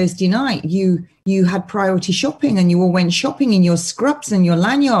on a Thursday night. You had priority shopping, and you all went shopping in your scrubs and your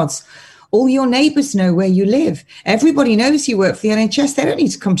lanyards. All your neighbours know where you live. Everybody knows you work for the NHS. They don't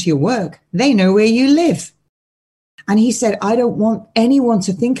need to come to your work. They know where you live. And he said, I don't want anyone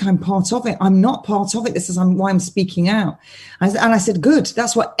to think I'm part of it. I'm not part of it. This is why I'm speaking out. And I said, good.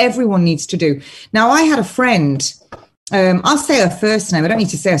 That's what everyone needs to do. Now, I had a friend. I'll say her first name. I don't need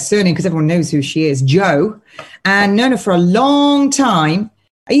to say her surname because everyone knows who she is, Jo, and known her for a long time.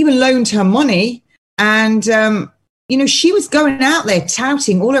 I even loaned her money. And, she was going out there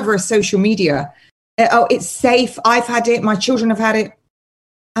touting all over her social media. It's safe. I've had it. My children have had it.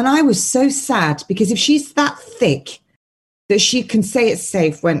 And I was so sad because if she's that thick that she can say it's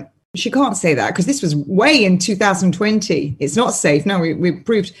safe when she can't say that, because this was way in 2020. It's not safe. No, we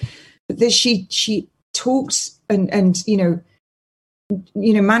proved. But she talks and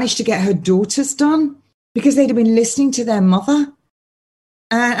managed to get her daughters done because they'd have been listening to their mother.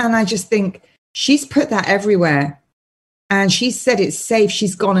 And I just think she's put that everywhere. And she said it's safe.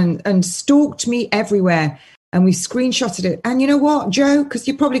 She's gone and stalked me everywhere. And we screenshotted it. And you know what, Joe? Because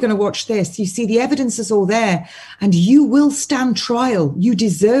you're probably going to watch this. You see, the evidence is all there. And you will stand trial. You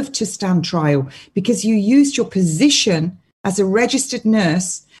deserve to stand trial because you used your position as a registered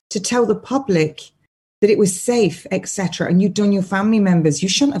nurse to tell the public that it was safe, etc. And you'd done your family members. You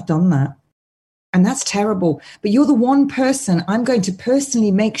shouldn't have done that. And that's terrible. But you're the one person I'm going to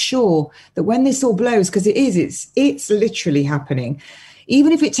personally make sure that when this all blows, because it's literally happening,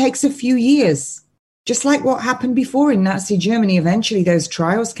 even if it takes a few years, just like what happened before in Nazi Germany, eventually those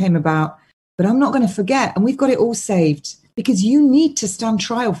trials came about. But I'm not going to forget, and we've got it all saved, because you need to stand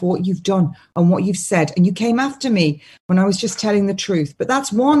trial for what you've done and what you've said. And you came after me when I was just telling the truth. But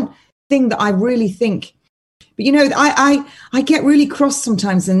that's one thing that I really think. But, I get really cross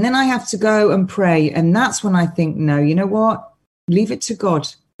sometimes, and then I have to go and pray. And that's when I think, no, you know what? Leave it to God,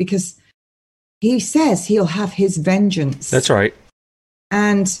 because he says he'll have his vengeance. That's right.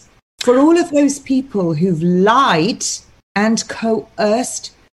 And for all of those people who've lied and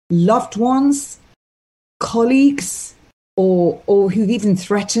coerced loved ones, colleagues, or who've even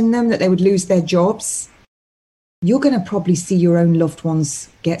threatened them that they would lose their jobs, you're going to probably see your own loved ones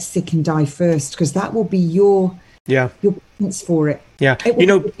get sick and die first, because that will be your penance for it. Yeah.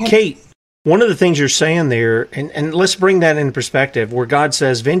 Kate, one of the things you're saying there, and let's bring that into perspective, where God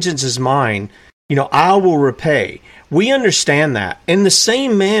says, vengeance is mine, I will repay. We understand that. In the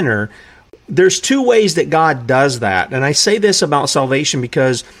same manner, there's two ways that God does that. And I say this about salvation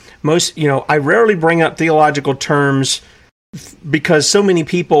because I rarely bring up theological terms because so many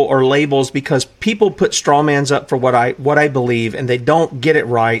people are labels, because people put straw mans up for what I believe, and they don't get it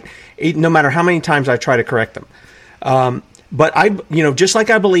right, no matter how many times I try to correct them. But just like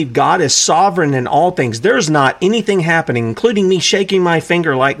I believe God is sovereign in all things, there's not anything happening, including me shaking my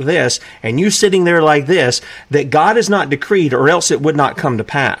finger like this and you sitting there like this, that God has not decreed, or else it would not come to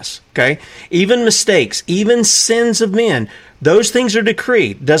pass. Okay? Even mistakes, even sins of men, those things are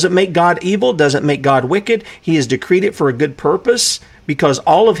decreed. Does it make God evil? Does it make God wicked? He has decreed it for a good purpose, because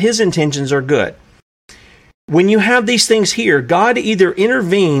all of his intentions are good. When you have these things here, God either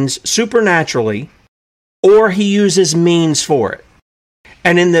intervenes supernaturally, or he uses means for it.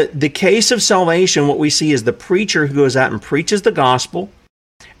 And in the case of salvation, what we see is the preacher who goes out and preaches the gospel,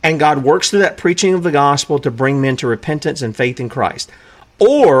 and God works through that preaching of the gospel to bring men to repentance and faith in Christ.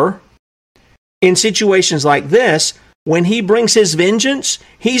 Or, in situations like this, when he brings his vengeance,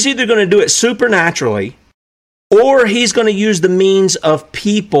 he's either going to do it supernaturally, or he's going to use the means of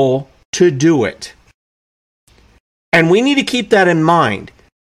people to do it. And we need to keep that in mind,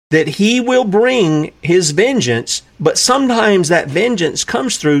 that he will bring his vengeance, but sometimes that vengeance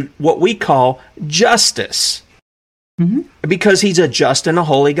comes through what we call justice. Mm-hmm. Because he's a just and a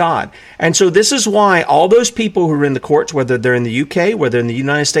holy God. And so this is why all those people who are in the courts, whether they're in the UK, whether in the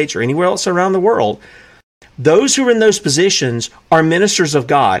United States, or anywhere else around the world, those who are in those positions are ministers of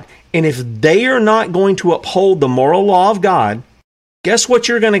God. And if they are not going to uphold the moral law of God, guess what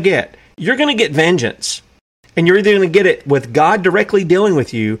you're going to get? You're going to get vengeance. And you're either going to get it with God directly dealing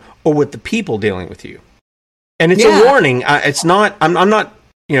with you, or with the people dealing with you. And it's a warning. It's not, I'm not,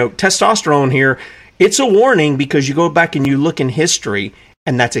 testosterone here. It's a warning, because you go back and you look in history,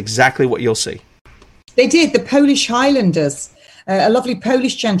 and that's exactly what you'll see. They did. The Polish Highlanders, a lovely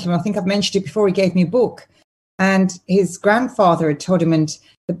Polish gentleman, I think I've mentioned it before, he gave me a book. And his grandfather had told him, and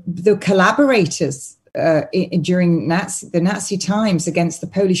the collaborators during the Nazi times against the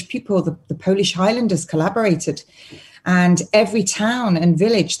Polish people, the Polish Highlanders collaborated, and every town and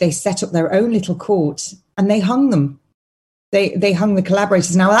village, they set up their own little court, and they hung them. They hung the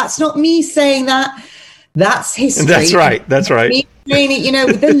collaborators. Now, that's not me saying that. That's history. That's right. That's right.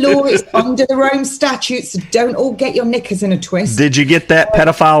 The law is under the Rome statutes. So don't all get your knickers in a twist. Did you get that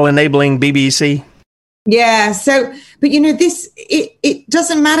pedophile enabling BBC? Yeah. So, but it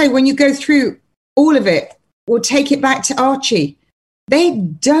doesn't matter when you go through all of it. We'll take it back to Archie. They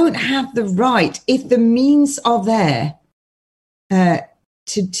don't have the right, if the means are there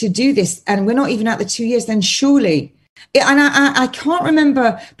to do this, and we're not even at the 2 years, then surely, and I can't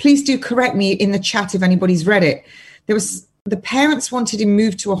remember, please do correct me in the chat if anybody's read it. There was, the parents wanted him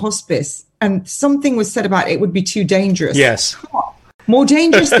moved to a hospice, and something was said about it would be too dangerous. Yes. More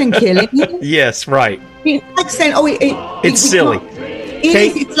dangerous than killing him. Yes, right. It's like saying, it's silly.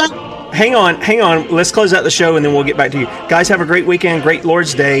 It's like, hang on. Let's close out the show, and then we'll get back to you. Guys, have a great weekend, great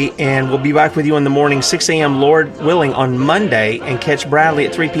Lord's Day, and we'll be back with you in the morning, 6 a.m., Lord willing, on Monday, and catch Bradley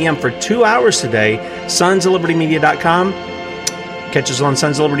at 3 p.m. for 2 hours today, sonsoflibertymedia.com. Catch us on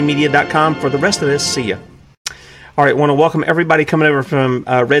sonsoflibertymedia.com. For the rest of this, see ya. All right, I want to welcome everybody coming over from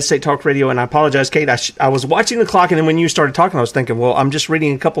Red State Talk Radio, and I apologize, Kate. I was watching the clock, and then when you started talking, I was thinking, well, I'm just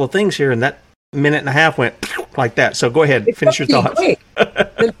reading a couple of things here, and that minute and a half went like that. So go ahead, finish your thoughts.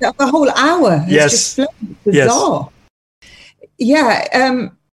 The whole hour has just flown. Bizarre. Yes. Yeah,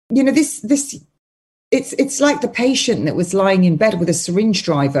 it's like the patient that was lying in bed with a syringe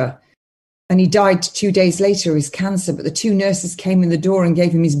driver, and he died 2 days later of his cancer, but the 2 nurses came in the door and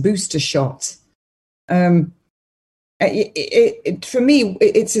gave him his booster shot. For me,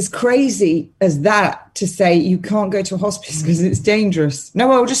 it's as crazy as that to say you can't go to a hospice because it's dangerous.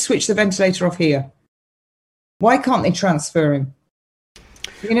 No, I'll just switch the ventilator off here. Why can't they transfer him?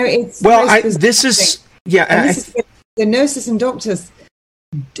 It's the nurses and doctors.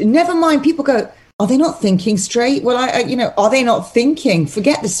 Never mind. People go, are they not thinking straight? Well, are they not thinking?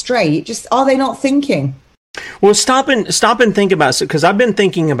 Forget the straight. Just are they not thinking? Well, stop and think about it, because I've been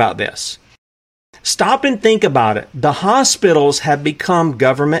thinking about this. Stop and think about it. The hospitals have become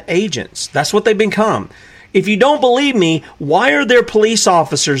government agents. That's what they've become. If you don't believe me, why are there police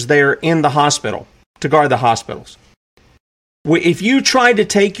officers there in the hospital to guard the hospitals? If you try to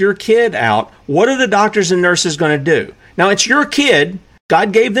take your kid out, what are the doctors and nurses going to do? Now, it's your kid.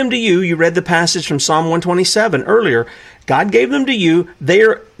 God gave them to you. You read the passage from Psalm 127 earlier. God gave them to you.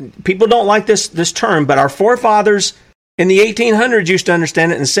 People don't like this term, but our forefathers in the 1800s used to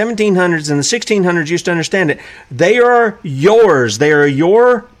understand it, and the 1700s and the 1600s used to understand it. They are yours. They are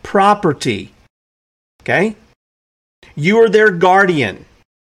your property. Okay? You are their guardian.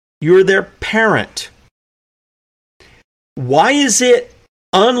 You are their parent. Why is it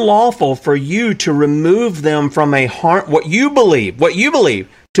unlawful for you to remove them from what you believe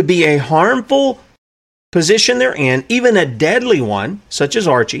to be a harmful position they're in, even a deadly one, such as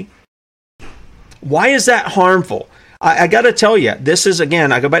Archie? Why is that harmful? I got to tell you, this is,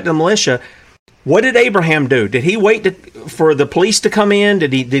 again, I go back to the militia. What did Abraham do? Did he wait for the police to come in?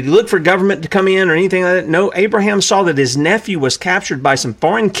 Did he look for government to come in or anything like that? No, Abraham saw that his nephew was captured by some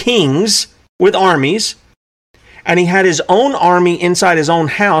foreign kings with armies, and he had his own army inside his own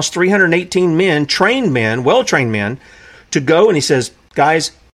house, 318 men, well-trained men, to go, and he says,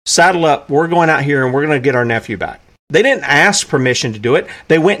 guys, saddle up. We're going out here, and we're going to get our nephew back. They didn't ask permission to do it.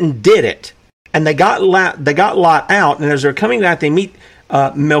 They went and did it. And they got Lot out, and as they're coming back, they meet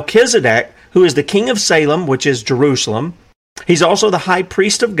Melchizedek, who is the king of Salem, which is Jerusalem. He's also the high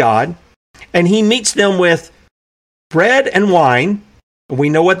priest of God, and he meets them with bread and wine. We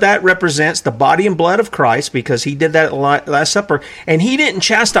know what that represents, the body and blood of Christ, because he did that at the Last Supper. And he didn't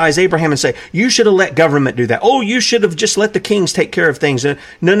chastise Abraham and say, you should have let government do that. Oh, you should have just let the kings take care of things.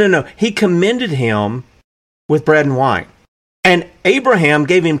 No. He commended him with bread and wine. And Abraham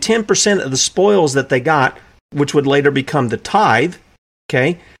gave him 10% of the spoils that they got, which would later become the tithe.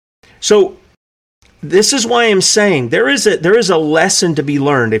 Okay? So this is why I'm saying there is a lesson to be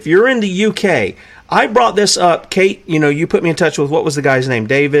learned. If you're in the UK, I brought this up, Kate, you put me in touch with, what was the guy's name?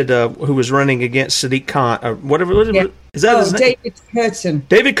 David, who was running against Sadiq Khan, or whatever. Yeah. Is that his name?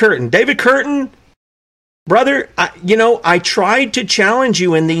 David Curtin. David Curtin, brother, I tried to challenge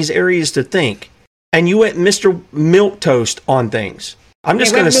you in these areas to think. And you went Mr. Milquetoast on things. I'm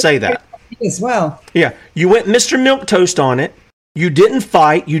just going to say that. As well. Yeah. You went Mr. Milquetoast on it. You didn't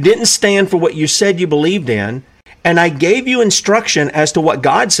fight. You didn't stand for what you said you believed in. And I gave you instruction as to what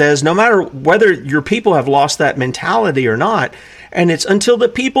God says, no matter whether your people have lost that mentality or not. And it's until the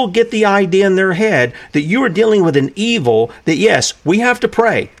people get the idea in their head that you are dealing with an evil that, yes, we have to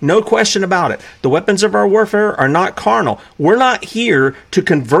pray. No question about it. The weapons of our warfare are not carnal. We're not here to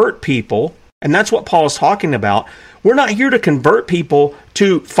convert people. And that's what Paul is talking about. We're not here to convert people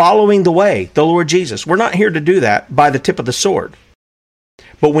to following the way, the Lord Jesus. We're not here to do that by the tip of the sword.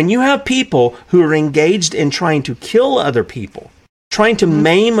 But when you have people who are engaged in trying to kill other people, trying to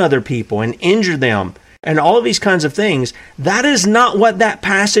maim other people and injure them, and all of these kinds of things, that is not what that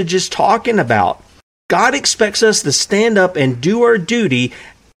passage is talking about. God expects us to stand up and do our duty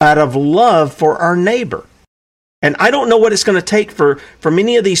out of love for our neighbor. And I don't know what it's going to take for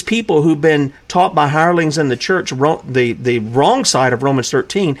many of these people who've been taught by hirelings in the church, the wrong side of Romans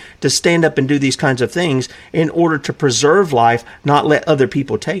 13, to stand up and do these kinds of things in order to preserve life, not let other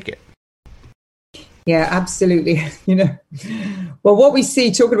people take it. Yeah, absolutely. Well, what we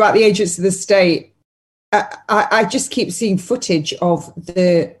see talking about the agents of the state, I just keep seeing footage of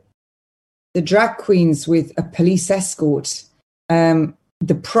the drag queens with a police escort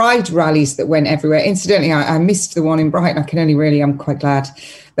the pride rallies that went everywhere. Incidentally, I missed the one in Brighton. I'm quite glad.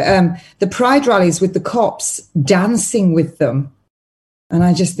 But the pride rallies with the cops dancing with them. And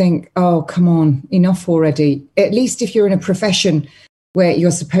I just think, oh, come on, enough already. At least if you're in a profession where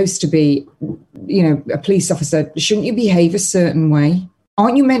you're supposed to be, a police officer, shouldn't you behave a certain way?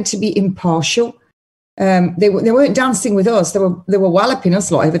 Aren't you meant to be impartial? They weren't dancing with us. They were walloping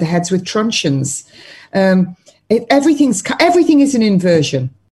us lot over the heads with truncheons. Everything is an inversion.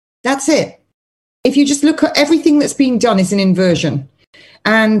 That's it. If you just look at everything that's being done is an inversion.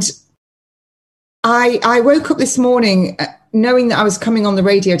 And I woke up this morning knowing that I was coming on the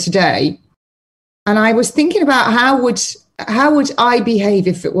radio today, and I was thinking about how would I behave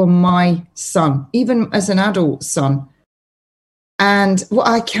if it were my son, even as an adult son. And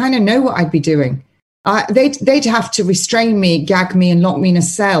I kind of know what I'd be doing. They'd have to restrain me, gag me, and lock me in a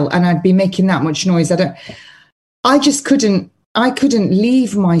cell, and I'd be making that much noise. I just couldn't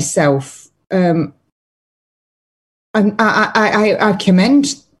leave myself. I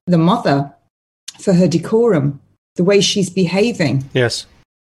commend the mother for her decorum, the way she's behaving. Yes.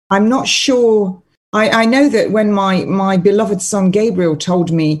 I'm not sure. I know that when my beloved son Gabriel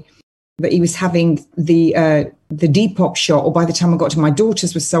told me that he was having the Depop shot, or by the time I got to my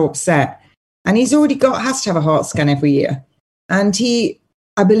daughters was so upset. And he's already has to have a heart scan every year. And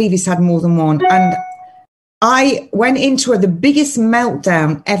I believe he's had more than one. And I went into the biggest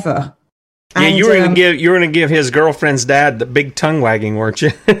meltdown ever. Yeah, and, you were going to give his girlfriend's dad the big tongue wagging, weren't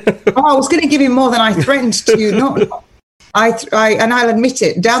you? I was going to give him more than I threatened to. And I'll admit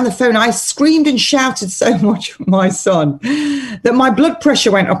it. Down the phone, I screamed and shouted so much for my son that my blood pressure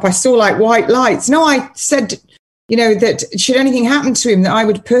went up. I saw like white lights. No, I said, that should anything happen to him, that I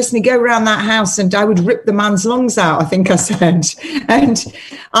would personally go around that house and I would rip the man's lungs out, I think I said. And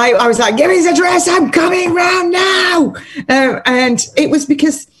I was like, give me his address, I'm coming round now. And it was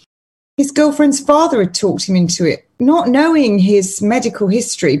because his girlfriend's father had talked him into it, not knowing his medical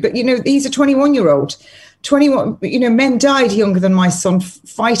history. But, he's a 21-year-old. 21, men died younger than my son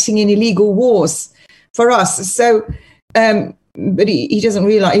fighting in illegal wars for us. So, but he doesn't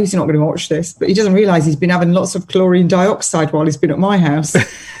realise, he's not going to watch this, but he doesn't realise he's been having lots of chlorine dioxide while he's been at my house.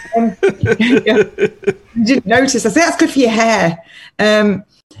 Didn't notice. I said, that's good for your hair.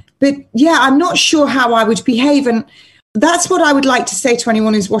 But yeah, I'm not sure how I would behave. And that's what I would like to say to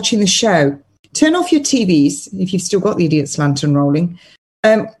anyone who's watching the show. Turn off your TVs if you've still got the idiot's lantern rolling.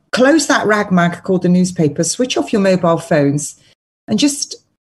 Close that rag mag called the newspaper, switch off your mobile phones, and just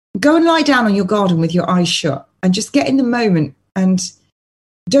go and lie down on your garden with your eyes shut and just get in the moment. And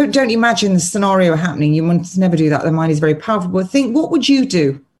don't imagine the scenario happening. You must never do that. The mind is very powerful. But think, what would you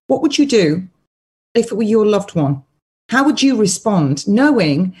do? What would you do if it were your loved one? How would you respond,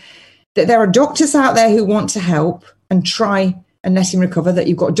 knowing that there are doctors out there who want to help and try and let him recover, that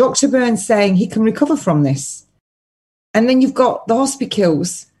you've got Dr. Burns saying he can recover from this. And then you've got the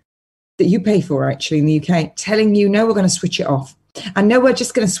hospitals that you pay for, actually, in the UK, telling you, no, we're going to switch it off. And no, we're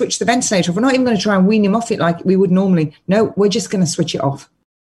just going to switch the ventilator off. We're not even going to try and wean him off it like we would normally. No, we're just going to switch it off.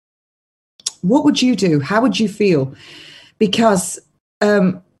 What would you do? How would you feel? Because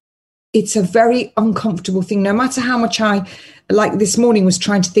it's a very uncomfortable thing. No matter how much like this morning, was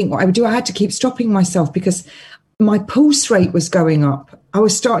trying to think what I would do, I had to keep stopping myself because my pulse rate was going up. I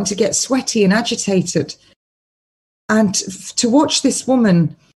was starting to get sweaty and agitated. And to watch this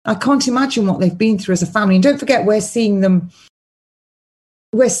woman, I can't imagine what they've been through as a family. And don't forget, we're seeing them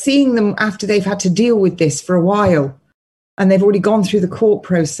after they've had to deal with this for a while, and they've already gone through the court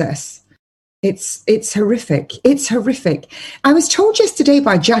process. It's horrific. It's horrific. I was told yesterday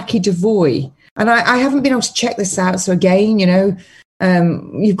by Jackie Devoy, and I haven't been able to check this out. So again,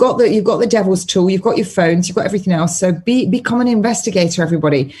 you've got the devil's tool, you've got your phones, you've got everything else. So become an investigator,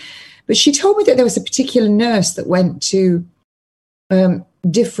 everybody. But she told me that there was a particular nurse that went to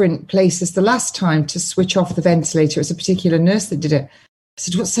different places the last time to switch off the ventilator. It was a particular nurse that did it. I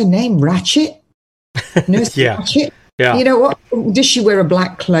said, what's her name? Ratchet? Nurse yeah. Ratchet? Yeah. You know what? Does she wear a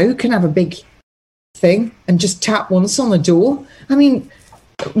black cloak and have a big thing and just tap once on the door? I mean,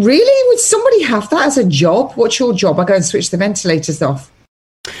 really? Would somebody have that as a job? What's your job? I go and switch the ventilators off.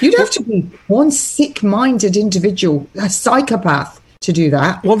 You'd have to be one sick-minded individual, a psychopath, to do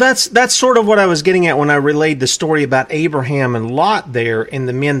that. Well, that's sort of what I was getting at when I relayed the story about Abraham and Lot there and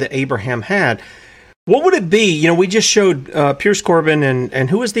the men that Abraham had. What would it be? We just showed Pierce Corbin and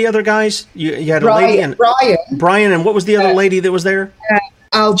who was the other guys? You had a lady and Brian, and what was the other lady that was there?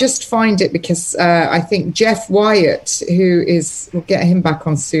 I'll just find it because I think Jeff Wyatt, we'll get him back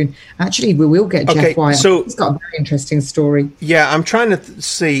on soon. Actually, we will get Jeff Wyatt. So he's got a very interesting story. Yeah, I'm trying to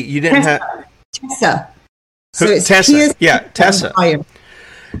see. You didn't have Tessa. So it's Tessa. Yeah, Tessa.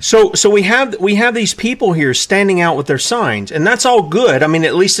 So we have these people here standing out with their signs, and that's all good. I mean,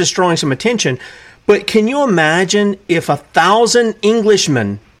 at least it's drawing some attention. But can you imagine if 1,000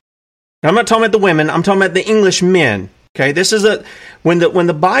 Englishmen, I'm not talking about the women, I'm talking about the Englishmen. Okay, this is when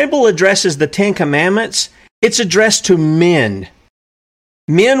the Bible addresses the Ten Commandments, it's addressed to men.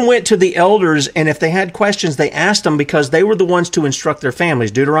 Men went to the elders, and if they had questions, they asked them because they were the ones to instruct their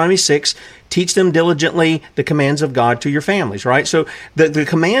families. Deuteronomy 6, teach them diligently the commands of God to your families, right? So the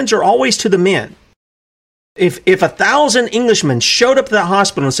commands are always to the men. If 1,000 Englishmen showed up to that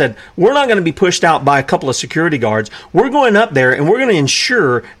hospital and said, we're not going to be pushed out by a couple of security guards, we're going up there and we're going to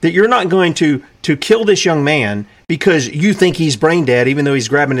ensure that you're not going to kill this young man because you think he's brain dead, even though he's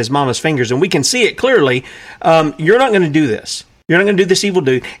grabbing his mama's fingers, and we can see it clearly, you're not going to do this. You're not going to do this evil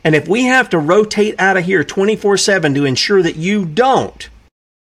deed. And if we have to rotate out of here 24/7 to ensure that you don't,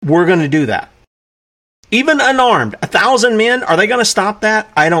 we're going to do that. Even unarmed, 1,000 men, are they going to stop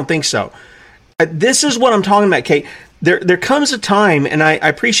that? I don't think so. This is what I'm talking about, Kate. There comes a time, and I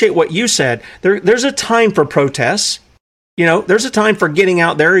appreciate what you said, there's a time for protests. You know, there's a time for getting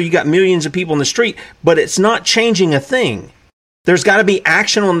out there. You got millions of people in the street, but it's not changing a thing. There's got to be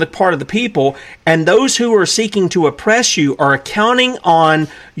action on the part of the people, and those who are seeking to oppress you are counting on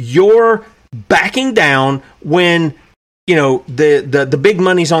your backing down when, you know, the big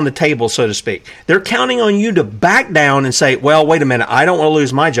money's on the table, so to speak. They're counting on you to back down and say, well, wait a minute, I don't want to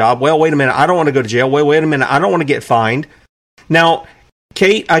lose my job. Well, wait a minute, I don't want to go to jail. Well, wait a minute, I don't want to get fined. Now,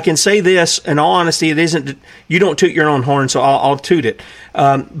 Kate, I can say this, in all honesty, it isn't, you don't toot your own horn, so I'll toot it.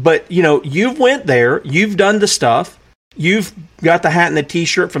 But, you know, you've went there, you've done the stuff, you've got the hat and the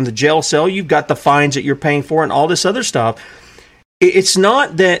t-shirt from the jail cell, you've got the fines that you're paying for and all this other stuff. It's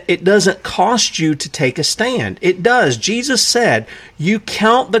not that it doesn't cost you to take a stand. It does. Jesus said, you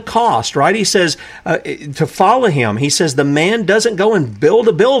count the cost, right? He says, to follow him, he says, the man doesn't go and build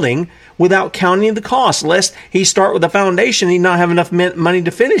a building without counting the cost, lest he start with a foundation and he not have enough money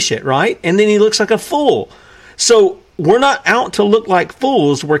to finish it, right? And then he looks like a fool. So we're not out to look like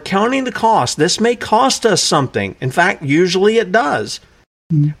fools. We're counting the cost. This may cost us something. In fact, usually it does.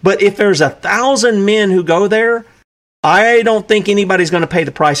 But if there's 1,000 men who go there, I don't think anybody's going to pay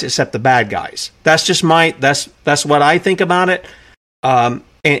the price except the bad guys. That's just that's what I think about it.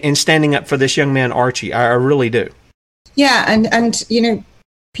 And standing up for this young man, Archie, I really do. Yeah, and you know,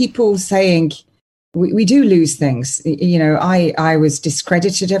 people saying we do lose things. You know, I was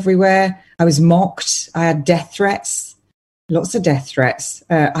discredited everywhere. I was mocked. I had death threats, lots of death threats.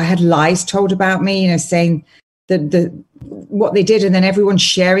 I had lies told about me, you know, saying that what they did, and then everyone's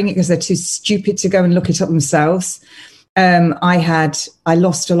sharing it because they're too stupid to go and look it up themselves. I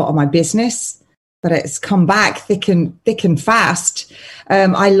lost a lot of my business, but it's come back thick and fast.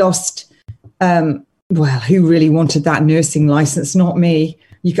 I lost, well, who really wanted that nursing license? Not me.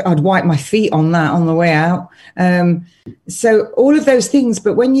 I'd wipe my feet on that on the way out. So all of those things,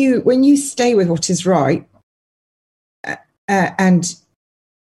 but when you stay with what is right, and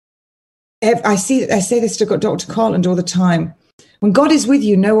I say this to Dr. Cartland all the time. When God is with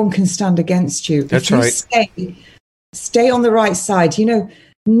you, no one can stand against you. That's if you right. Stay on the right side. You know,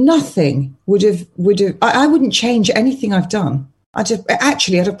 nothing would have. I wouldn't change anything I've done. I'd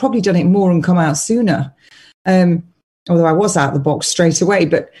have probably done it more and come out sooner. Although I was out of the box straight away,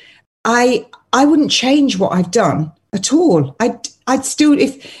 but I wouldn't change what I've done at all. I'd still,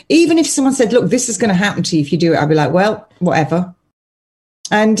 even if someone said, "Look, this is going to happen to you if you do it," I'd be like, "Well, whatever."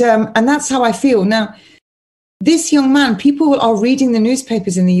 And that's how I feel now. This young man, people are reading the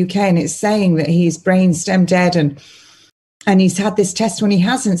newspapers in the UK, and it's saying that he's brainstem dead, and he's had this test when he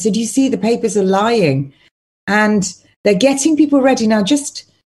hasn't. So do you see the papers are lying, and they're getting people ready now. Just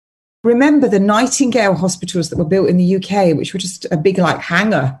remember the Nightingale hospitals that were built in the UK, which were just a big like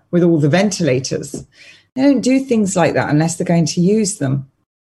hangar with all the ventilators. They don't do things like that unless they're going to use them.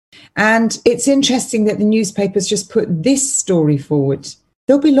 And it's interesting that the newspapers just put this story forward.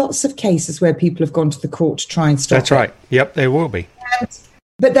 There'll be lots of cases where people have gone to the court to try and stop That's right. Yep, there will be.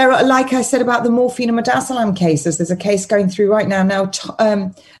 But there are, like I said about the morphine and midazolam cases, there's a case going through right now. Now,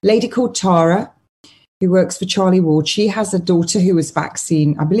 lady called Tara, who works for Charlie Ward, she has a daughter who was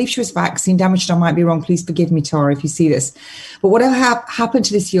I believe she was vaccine damaged. I might be wrong. Please forgive me, Tara, if you see this. But whatever happened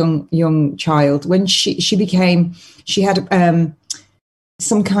to this young child, when she had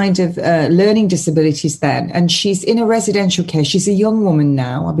some kind of learning disabilities then, and she's in a residential care. She's a young woman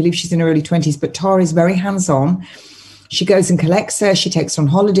now. I believe she's in her early 20s, but Tara is very hands-on. She goes and collects her. She takes her on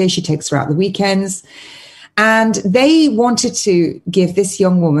holiday. She takes her out the weekends. And they wanted to give this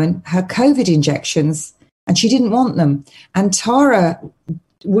young woman her COVID injections, and she didn't want them. And Tara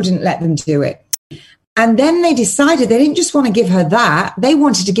wouldn't let them do it. And then they decided they didn't just want to give her that. They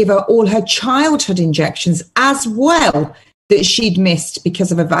wanted to give her all her childhood injections as well that she'd missed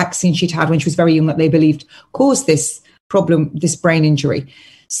because of a vaccine she'd had when she was very young that they believed caused this problem, this brain injury.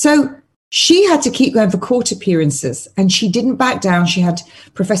 So she had to keep going for court appearances, and she didn't back down. She had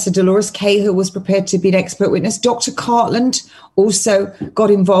Professor Dolores Cahill was prepared to be an expert witness. Dr. Cartland also got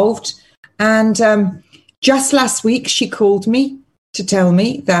involved. And just last week, she called me to tell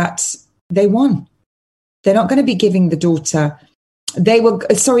me that they won. They're not going to be giving the daughter. They were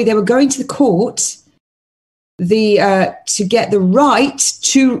going to the court to get the right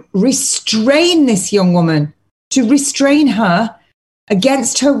to restrain this young woman, to restrain her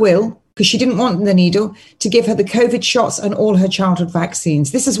against her will, because she didn't want the needle, to give her the COVID shots and all her childhood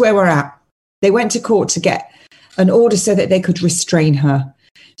vaccines. This is where we're at. They went to court to get an order so that they could restrain her.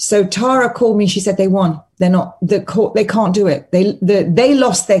 So Tara called me. She said they won. They're not the court. They can't do it. They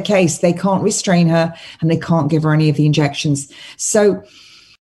lost their case. They can't restrain her, and they can't give her any of the injections. So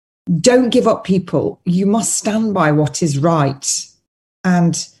don't give up, people. You must stand by what is right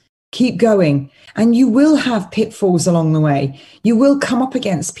and keep going. And you will have pitfalls along the way. You will come up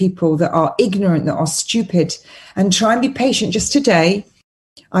against people that are ignorant, that are stupid, and try and be patient. Just today,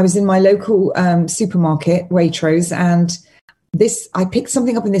 I was in my local supermarket, Waitrose, and I picked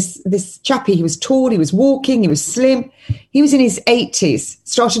something up in this chappie. He was tall, he was walking, he was slim. He was in his 80s,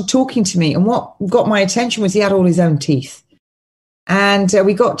 started talking to me. And what got my attention was he had all his own teeth. And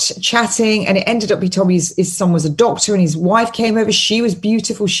we got chatting, and it ended up, he told me his son was a doctor and his wife came over. She was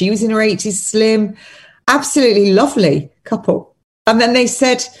beautiful. She was in her 80s, slim, absolutely lovely couple. And then they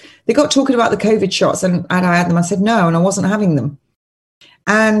said, they got talking about the COVID shots, and I had them. I said, no, and I wasn't having them.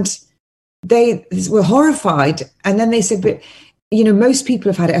 And they were horrified. And then they said, but, most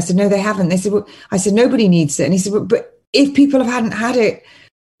people have had it. I said, no, they haven't. They said, well, I said, nobody needs it. And he said, but if people hadn't had it,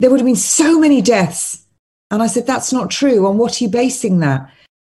 there would have been so many deaths. And I said, that's not true. On what are you basing that?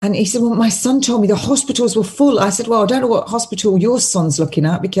 And he said, well, my son told me the hospitals were full. I said, well, I don't know what hospital your son's looking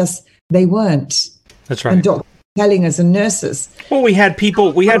at, because they weren't. That's right. And doctors telling us, and nurses. Well, we had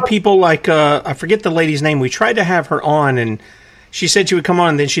people like, I forget the lady's name. We tried to have her on, and she said she would come on,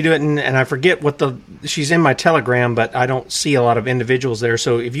 and then she'd do it. And I forget she's in my Telegram, but I don't see a lot of individuals there.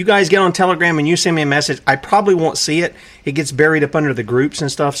 So if you guys get on Telegram and you send me a message, I probably won't see it. It gets buried up under the groups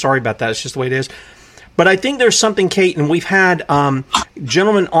and stuff. Sorry about that. It's just the way it is. But I think there's something, Kate, and we've had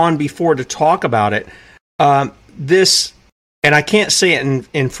gentlemen on before to talk about it. This, and I can't say it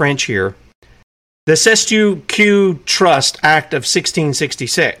in French here, the Sestu Trust Act of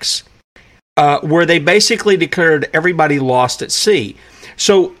 1666, where they basically declared everybody lost at sea.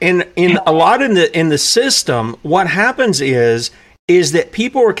 So in a lot in the system, what happens is that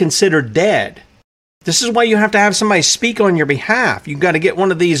people are considered dead. This is why you have to have somebody speak on your behalf. You've got to get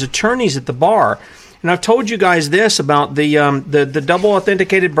one of these attorneys at the bar. And I've told you guys this about the double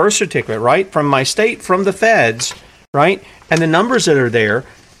authenticated birth certificate, right? From my state, from the feds, right? And the numbers that are there.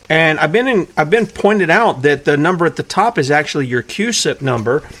 And I've been pointed out that the number at the top is actually your QSIP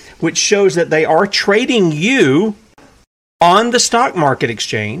number, which shows that they are trading you on the stock market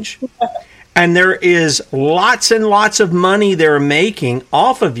exchange. And there is lots and lots of money they're making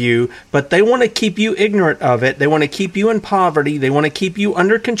off of you, but they want to keep you ignorant of it. They want to keep you in poverty. They want to keep you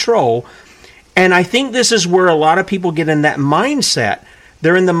under control. And I think this is where a lot of people get in that mindset.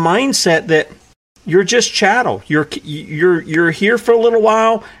 They're in the mindset that you're just chattel. You're here for a little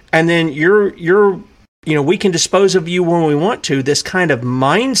while, and then we can dispose of you when we want to. This kind of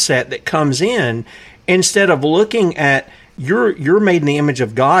mindset that comes in, instead of looking at you're made in the image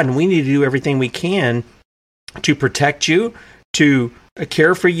of God, and we need to do everything we can to protect you, to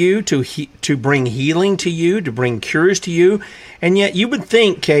care for you, to bring healing to you, to bring cures to you. And yet you would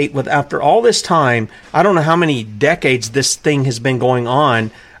think, Kate, after all this time, I don't know how many decades this thing has been going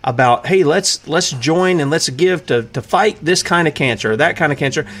on, about, hey, let's join and let's give to fight this kind of cancer or that kind of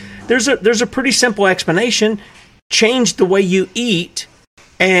cancer. There's a pretty simple explanation. Change the way you eat.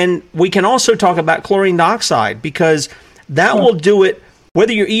 And we can also talk about chlorine dioxide, because that will do it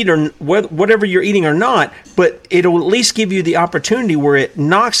whether you eat or whatever you're eating or not, but it'll at least give you the opportunity where it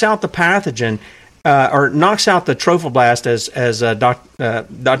knocks out the pathogen, or knocks out the trophoblast, as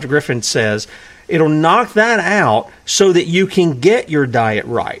Dr. Griffin says. It'll knock that out so that you can get your diet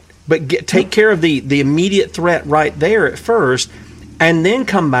right, but take care of the immediate threat right there at first, and then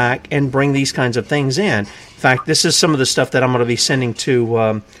come back and bring these kinds of things in. In fact, this is some of the stuff that I'm going to be sending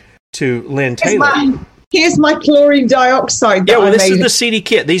to Lynn Taylor. Here's my chlorine dioxide. Yeah, well, this is the CD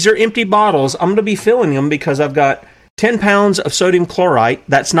kit. These are empty bottles. I'm going to be filling them because I've got 10 pounds of sodium chloride.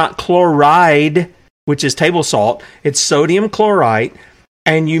 That's not chloride, which is table salt. It's sodium chloride.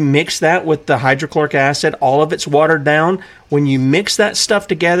 and you mix that with the hydrochloric acid, all of it's watered down. When you mix that stuff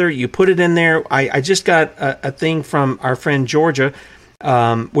together, you put it in there. I just got a thing from our friend Georgia,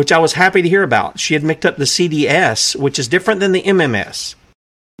 which I was happy to hear about. She had mixed up the CDS, which is different than the MMS.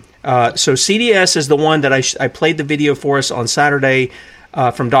 So CDS is the one that I played the video for us on Saturday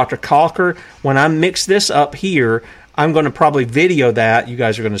from Dr. Calker. When I mix this up here, I'm going to probably video that. You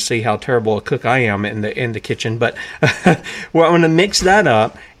guys are going to see how terrible a cook I am in the kitchen. But well, I'm going to mix that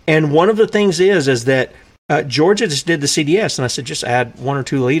up. And one of the things is that Georgia just did the CDS, and I said just add 1 or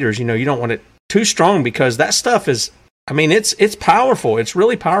 2 liters. You know, you don't want it too strong because that stuff is. I mean, it's powerful. It's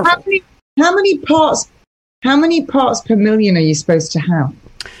really powerful. How many parts per million are you supposed to have?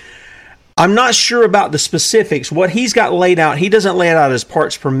 I'm not sure about the specifics. What he's got laid out, he doesn't lay it out as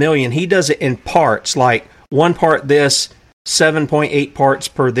parts per million. He does it in parts, like 1 part this, 7.8 parts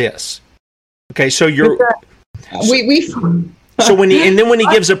per this. Okay, so you're so when he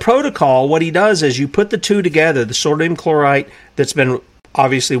gives a protocol, what he does is you put the two together, the sodium chloride that's been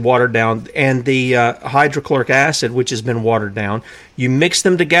obviously watered down, and the hydrochloric acid, which has been watered down. You mix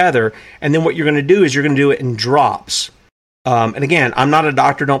them together, and then what you're going to do is you're going to do it in drops. And again, I'm not a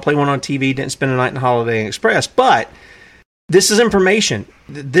doctor, don't play one on TV, didn't spend a night in Holiday Inn Express, but this is information.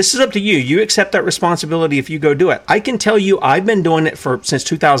 This is up to you. You accept that responsibility if you go do it. I can tell you I've been doing it since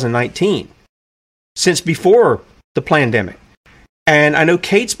 2019, since before the pandemic. And I know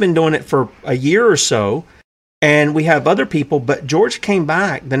Kate's been doing it for a year or so, and we have other people, but George came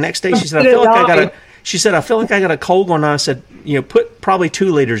back the next day. She said, I feel like I got a cold one. I said, put probably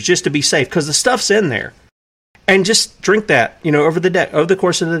 2 liters just to be safe, because the stuff's in there. And just drink that, over the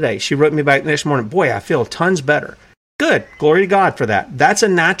course of the day. She wrote me back the next morning, boy, I feel tons better. Good. Glory to God for that. That's a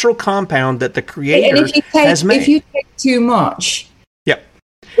natural compound that the Creator has made. If you take too much. Yep.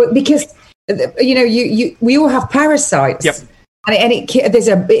 Because, we all have parasites. Yep. And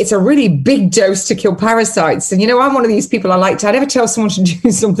it's a really big dose to kill parasites. And, I'm one of these people I never tell someone to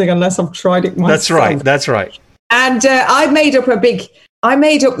do something unless I've tried it myself. That's right. And I made up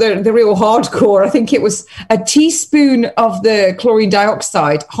the real hardcore. I think it was a teaspoon of the chlorine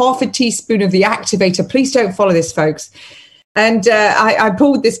dioxide, half a teaspoon of the activator. Please don't follow this, folks. And I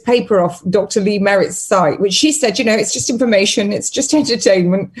pulled this paper off Dr. Lee Merritt's site, which she said, it's just information. It's just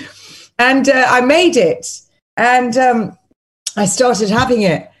entertainment. And I made it. And I started having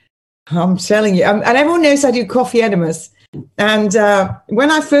it. I'm telling you. And everyone knows I do coffee enemas. And when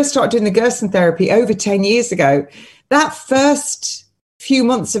I first started doing the Gerson therapy over 10 years ago, that first few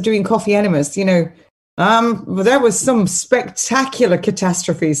months of doing coffee enemas, there was some spectacular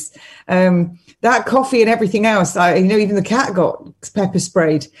catastrophes. That coffee and everything else, even the cat got pepper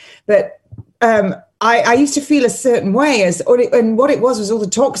sprayed. But I used to feel a certain way, and what it was all the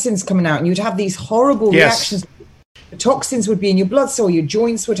toxins coming out, and you'd have these horrible reactions. The toxins would be in your blood, so your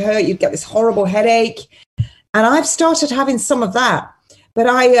joints would hurt. You'd get this horrible headache. And I've started having some of that. But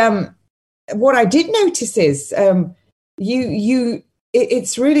what I did notice is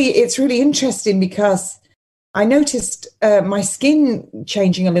it's really interesting, because I noticed my skin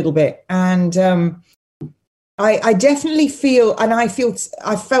changing a little bit, and I definitely feel, and I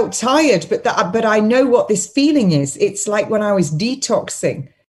felt tired, but I know what this feeling is. It's like when I was detoxing,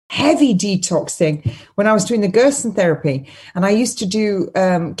 heavy detoxing, when I was doing the Gerson therapy, and I used to do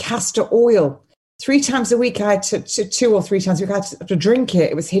castor oil 3 times a week. I had to 2 or 3 times a week. I had to drink it.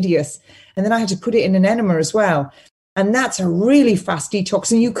 It was hideous, and then I had to put it in an enema as well. And that's a really fast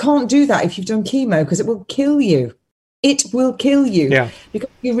detox. And you can't do that if you've done chemo, because it will kill you. It will kill you. Yeah. Because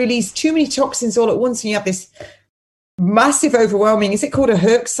you release too many toxins all at once, and you have this massive, overwhelming, is it called a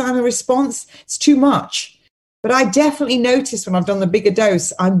Herxheimer response? It's too much. But I definitely noticed when I've done the bigger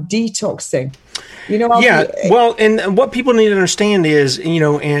dose, I'm detoxing. Well, and what people need to understand is,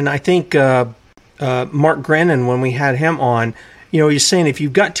 and I think Mark Grennan, when we had him on, he's saying if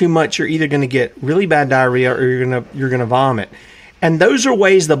you've got too much, you're either going to get really bad diarrhea or you're going to vomit. And those are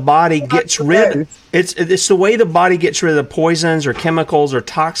ways the body gets rid. It's the way the body gets rid of the poisons or chemicals or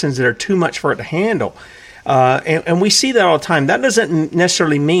toxins that are too much for it to handle. And we see that all the time. That doesn't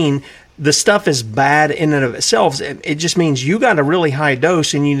necessarily mean the stuff is bad in and of itself. It just means you got a really high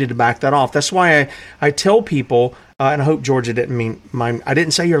dose and you need to back that off. That's why I tell people, and I hope Georgia didn't mind. I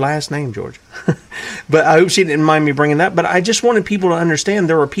didn't say your last name, Georgia, but I hope she didn't mind me bringing that. But I just wanted people to understand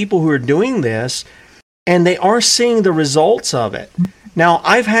there are people who are doing this, and they are seeing the results of it. Now,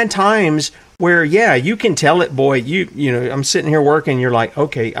 I've had times where, you can tell it, boy. I'm sitting here working. You're like,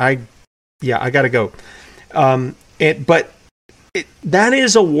 okay, I got to go. That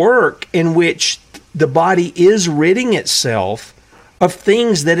is a work in which the body is ridding itself of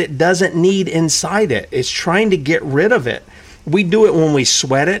things that it doesn't need inside it. It's trying to get rid of it. We do it when we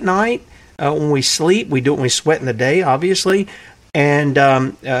sweat at night, when we sleep. We do it when we sweat in the day, obviously. And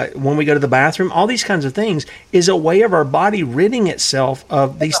when we go to the bathroom, all these kinds of things is a way of our body ridding itself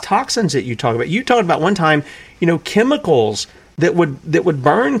of these toxins that you talk about. You talked about one time, chemicals that would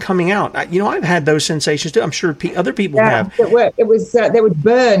burn coming out. I've had those sensations too. I'm sure other people have. They would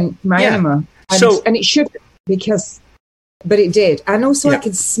burn my enema, and it should but it did. And also I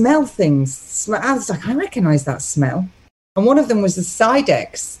could smell things. I was like, I recognize that smell. And one of them was the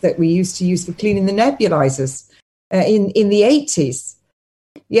Sidex that we used to use for cleaning the nebulizers. In the 80s.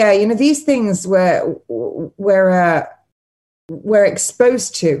 Yeah, these things we're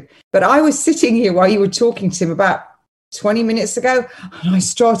exposed to. But I was sitting here while you were talking to him about 20 minutes ago, and I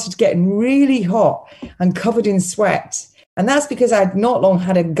started getting really hot and covered in sweat. And that's because I'd not long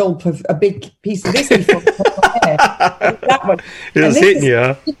had a gulp of a big piece of this before. That one. It was hitting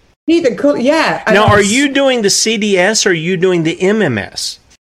you. Yeah. Now, are you doing the CDS or are you doing the MMS?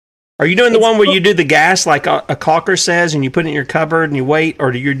 Are you doing the one where you do the gas like a caulker says and you put it in your cupboard and you wait,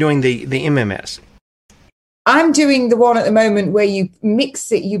 or you're doing the MMS? I'm doing the one at the moment where you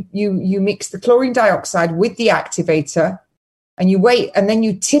mix it, you mix the chlorine dioxide with the activator and you wait and then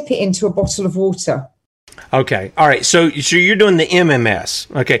you tip it into a bottle of water. Okay. All right. So you're doing the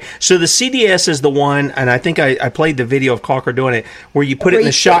MMS. Okay. So the CDS is the one, and I think I played the video of Caulker doing it, where you put it in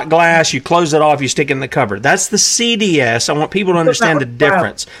the shot glass, you close it off, you stick it in the cupboard. That's the CDS. I want people to understand the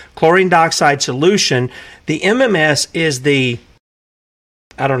difference. Chlorine dioxide solution. The MMS is the,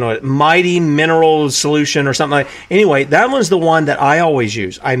 I don't know, mighty mineral solution or something like that. Anyway, that one's the one that I always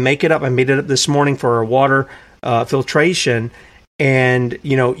use. I make it up. I made it up this morning for our water filtration. And,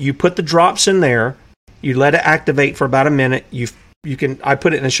 you put the drops in there. You let it activate for about a minute. I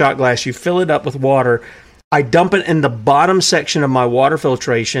put it in a shot glass. You fill it up with water. I dump it in the bottom section of my water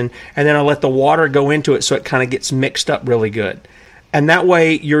filtration, and then I let the water go into it so it kind of gets mixed up really good. And that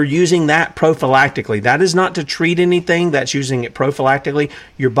way, you're using that prophylactically. That is not to treat anything. That's using it prophylactically.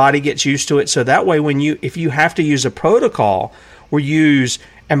 Your body gets used to it. So that way, if you have to use a protocol,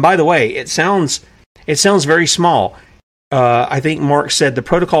 and by the way, it sounds very small. I think Mark said the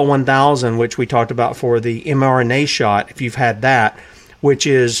Protocol 1000, which we talked about for the mRNA shot, if you've had that, which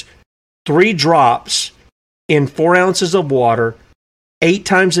is 3 drops in 4 ounces of water, 8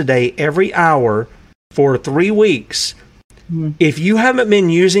 times a day, every hour for 3 weeks. Mm-hmm. If you haven't been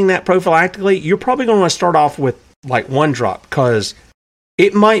using that prophylactically, you're probably going to want to start off with like 1 drop, because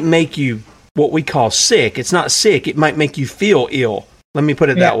it might make you what we call sick. It's not sick. It might make you feel ill. Let me put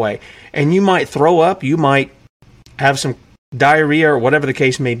it that way. And you might throw up. You might have some diarrhea or whatever the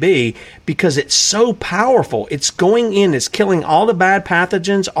case may be, because it's so powerful. It's going in, it's killing all the bad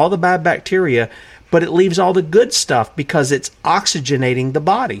pathogens, all the bad bacteria, but it leaves all the good stuff because it's oxygenating the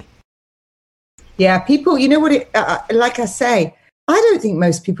body. Yeah, people, you know what like I say, I don't think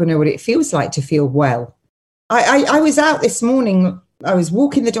most people know what it feels like to feel well. I was out this morning, I was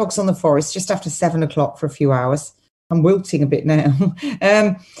walking the dogs on the forest just after 7 o'clock for a few hours. I'm wilting a bit now.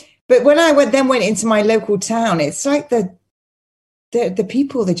 But when I went into my local town, it's like the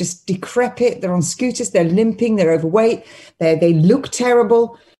people, they're just decrepit. They're on scooters. They're limping. They're overweight. They look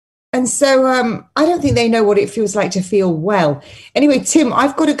terrible. And so I don't think they know what it feels like to feel well. Anyway, Tim,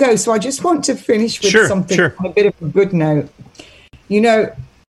 I've got to go. So I just want to finish with something on a bit of a good note.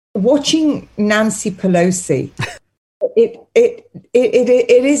 Watching Nancy Pelosi, it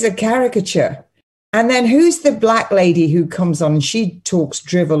is a caricature. And then who's the black lady who comes on and she talks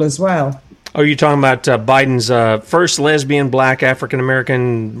drivel as well? Oh, you're talking about Biden's first lesbian, black,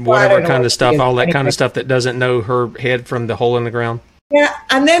 African-American, whatever kind of stuff, all that kind of stuff that doesn't know her head from the hole in the ground? Yeah,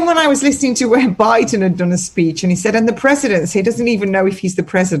 and then when I was listening to where Biden had done a speech and he said, and the president, he doesn't even know if he's the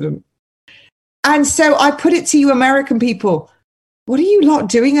president. And so I put it to you American people, what are you lot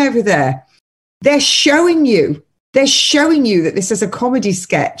doing over there? They're showing you that this is a comedy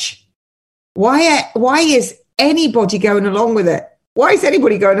sketch. Why is anybody going along with it? Why is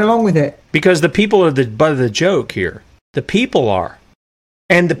anybody going along with it? Because the people are the butt of the joke here. The people are.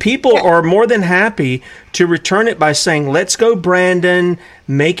 And the people are more than happy to return it by saying, let's go, Brandon,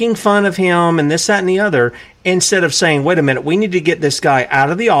 making fun of him and this, that, and the other, instead of saying, wait a minute, we need to get this guy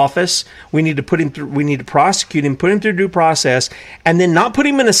out of the office. We need to prosecute him, put him through due process, and then not put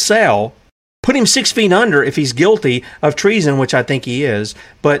him in a cell. Put him 6 feet under if he's guilty of treason, which I think he is.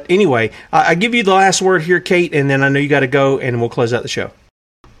 But anyway, I give you the last word here, Kate, and then I know you got to go, and we'll close out the show.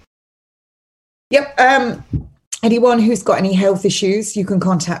 Yep. Anyone who's got any health issues, you can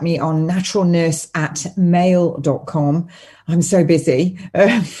contact me on naturalnurse@mail.com. I'm so busy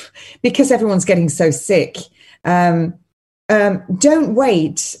because everyone's getting so sick. Don't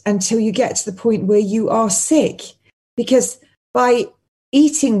wait until you get to the point where you are sick, because by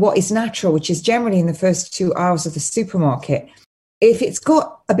eating what is natural, which is generally in the first 2 hours of the supermarket. If it's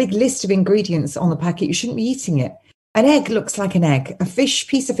got a big list of ingredients on the packet, you shouldn't be eating it. An egg looks like an egg.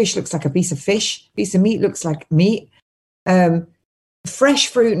 Piece of fish looks like a piece of fish. Piece of meat looks like meat. Fresh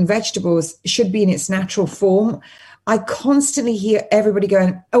fruit and vegetables should be in its natural form. I constantly hear everybody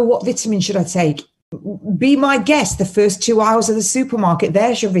going, oh, what vitamin should I take? Be my guest, the first 2 hours of the supermarket,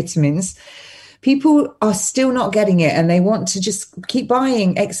 there's your vitamins. People are still not getting it, and they want to just keep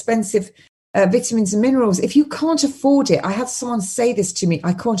buying expensive vitamins and minerals. If you can't afford it, I had someone say this to me,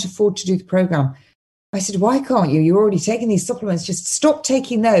 I can't afford to do the program. I said, why can't you? You're already taking these supplements. Just stop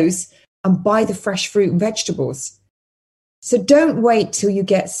taking those and buy the fresh fruit and vegetables. So don't wait till you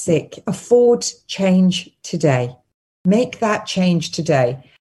get sick. Afford change today. Make that change today.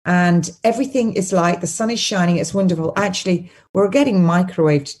 And everything is light. The sun is shining. It's wonderful. Actually, we're getting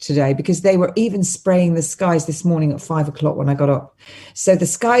microwaved today because they were even spraying the skies this morning at 5 o'clock when I got up. So the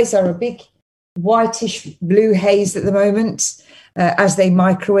skies are a big whitish blue haze at the moment as they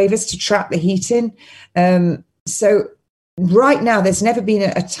microwave us to trap the heat in. So right now, there's never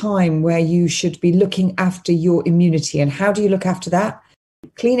been a time where you should be looking after your immunity. And how do you look after that?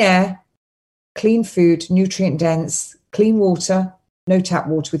 Clean air, clean food, nutrient dense, clean water, no tap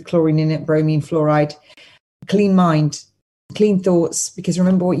water with chlorine in it, bromine, fluoride, clean mind, clean thoughts, because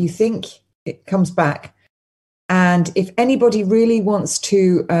remember what you think, it comes back. And if anybody really wants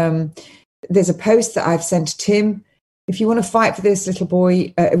to, there's a post that I've sent to Tim. If you want to fight for this little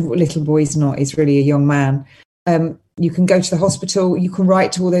boy, he's not, he's really a young man. You can go to the hospital, you can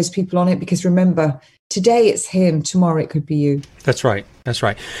write to all those people on it, because remember, today it's him, tomorrow it could be you. That's right. That's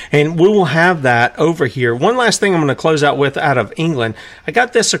right. And we will have that over here. One last thing I'm going to close out with out of England. I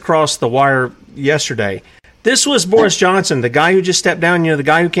got this across the wire yesterday. This was Boris Johnson, the guy who just stepped down, the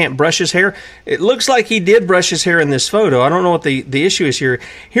guy who can't brush his hair. It looks like he did brush his hair in this photo. I don't know what the issue is here.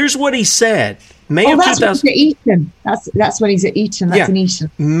 Here's what he said. That's when he's at Eton. That's when he's at Eton. That's in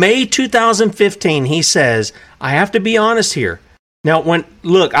Eton. May 2015, he says, I have to be honest here. Now,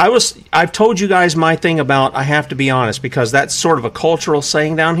 I've told you guys my thing about I have to be honest, because that's sort of a cultural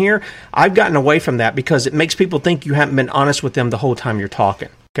saying down here. I've gotten away from that because it makes people think you haven't been honest with them the whole time you're talking.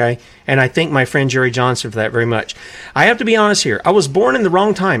 Okay. And I thank my friend Jerry Johnson for that very much. I have to be honest here. I was born in the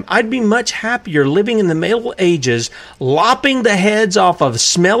wrong time. I'd be much happier living in the Middle Ages, lopping the heads off of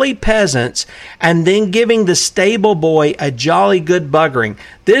smelly peasants and then giving the stable boy a jolly good buggering.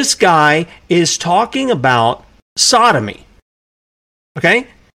 This guy is talking about sodomy. Okay.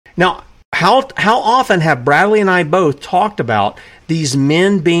 Now, how often have Bradley and I both talked about these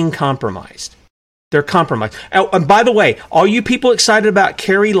men being compromised? They're compromised. Oh, and by the way, all you people excited about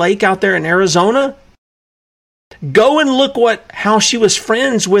Carrie Lake out there in Arizona, go and look how she was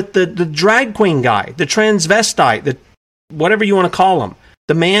friends with the drag queen guy, the transvestite, the whatever you want to call him,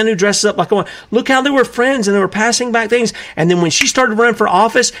 the man who dresses up like a woman. Look how they were friends and they were passing back things. And then when she started running for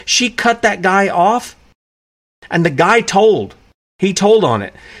office, she cut that guy off. And the guy told. He told on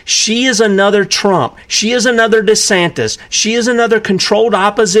it. She is another Trump. She is another DeSantis. She is another controlled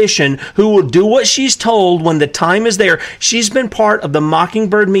opposition who will do what she's told when the time is there. She's been part of the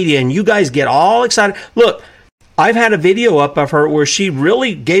Mockingbird media, and you guys get all excited. Look, I've had a video up of her where she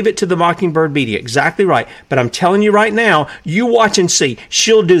really gave it to the Mockingbird media. Exactly right. But I'm telling you right now, you watch and see.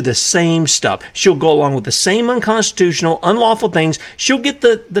 She'll do the same stuff. She'll go along with the same unconstitutional, unlawful things. She'll get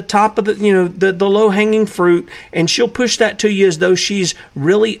the top of the low-hanging fruit, and she'll push that to you as though she's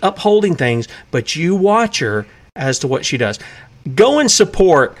really upholding things. But you watch her as to what she does. Go and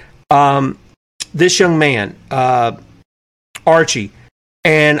support this young man, Archie.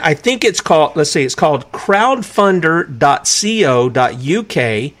 And I think it's called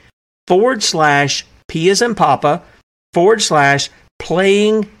crowdfunder.co.uk/P as in Papa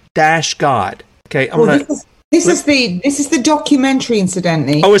 /playing-God. Okay, This is the documentary,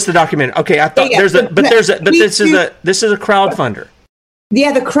 incidentally. Oh, it's the documentary. Okay, I thought this is a crowdfunder.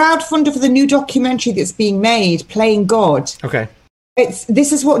 Yeah, the crowdfunder for the new documentary that's being made, Playing God. Okay.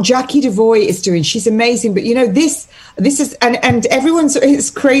 This is what Jackie DeVoy is doing. She's amazing, but this is and everyone's, it's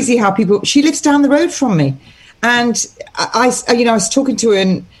crazy how she lives down the road from me, and I was talking to her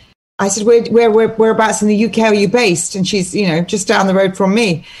and I said, whereabouts in the UK are you based? And she's just down the road from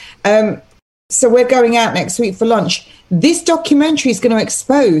me. So we're going out next week for lunch. This documentary is going to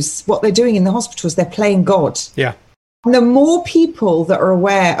expose what they're doing in the hospitals. They're playing God. Yeah. And the more people that are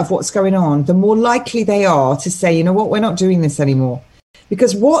aware of what's going on, the more likely they are to say, you know what, we're not doing this anymore.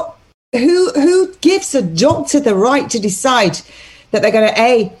 Because who gives a doctor the right to decide that they're going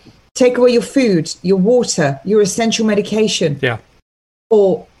to take away your food, your water, your essential medication, yeah,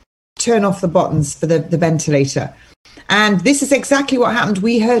 or turn off the buttons for the ventilator. And this is exactly what happened.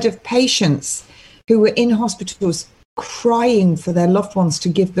 We heard of patients who were in hospitals crying for their loved ones to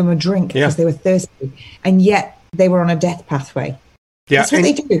give them a drink because they were thirsty, and yet they were on a death pathway. Yeah, That's what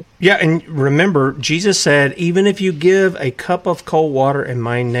they do. Yeah, and remember, Jesus said, even if you give a cup of cold water in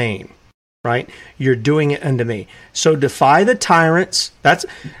my name, right, you're doing it unto me. So defy the tyrants.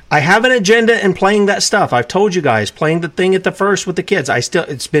 I have an agenda in playing that stuff. I've told you guys, playing the thing at the first with the kids.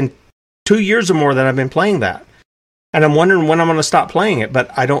 It's been 2 years or more that I've been playing that. And I'm wondering when I'm going to stop playing it, but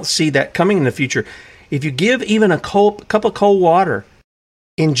I don't see that coming in the future. If you give even a cup of cold water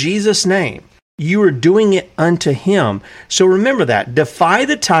in Jesus' name, you are doing it unto him. So remember that. Defy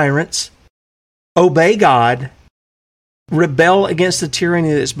the tyrants, obey God, rebel against the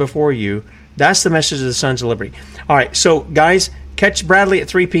tyranny that's before you. That's the message of the Sons of Liberty. All right, so guys, catch Bradley at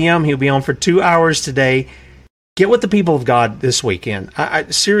 3 p.m. He'll be on for 2 hours today. Get with the people of God this weekend.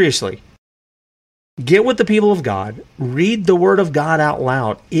 Seriously. Get with the people of God. Read the Word of God out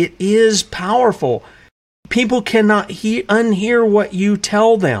loud. It is powerful. People cannot unhear what you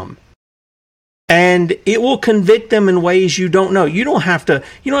tell them. And it will convict them in ways you don't know. You don't have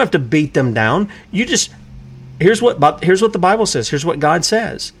to beat them down. You just here's what the Bible says. Here's what God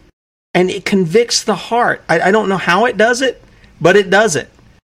says. And it convicts the heart. I don't know how it does it, but it does it.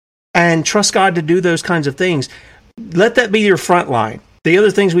 And trust God to do those kinds of things. Let that be your front line. The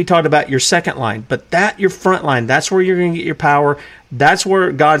other things we talked about, your second line. But your front line, that's where you're going to get your power. That's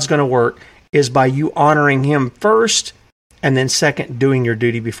where God's going to work, is by you honoring him first, and then second, doing your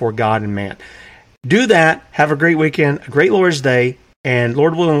duty before God and man. Do that. Have a great weekend, a great Lord's Day, and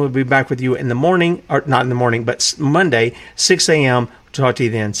Lord willing, we'll be back with you in the morning, or not in the morning, but Monday, 6 a.m. Talk to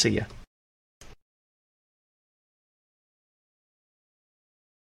you then. See ya.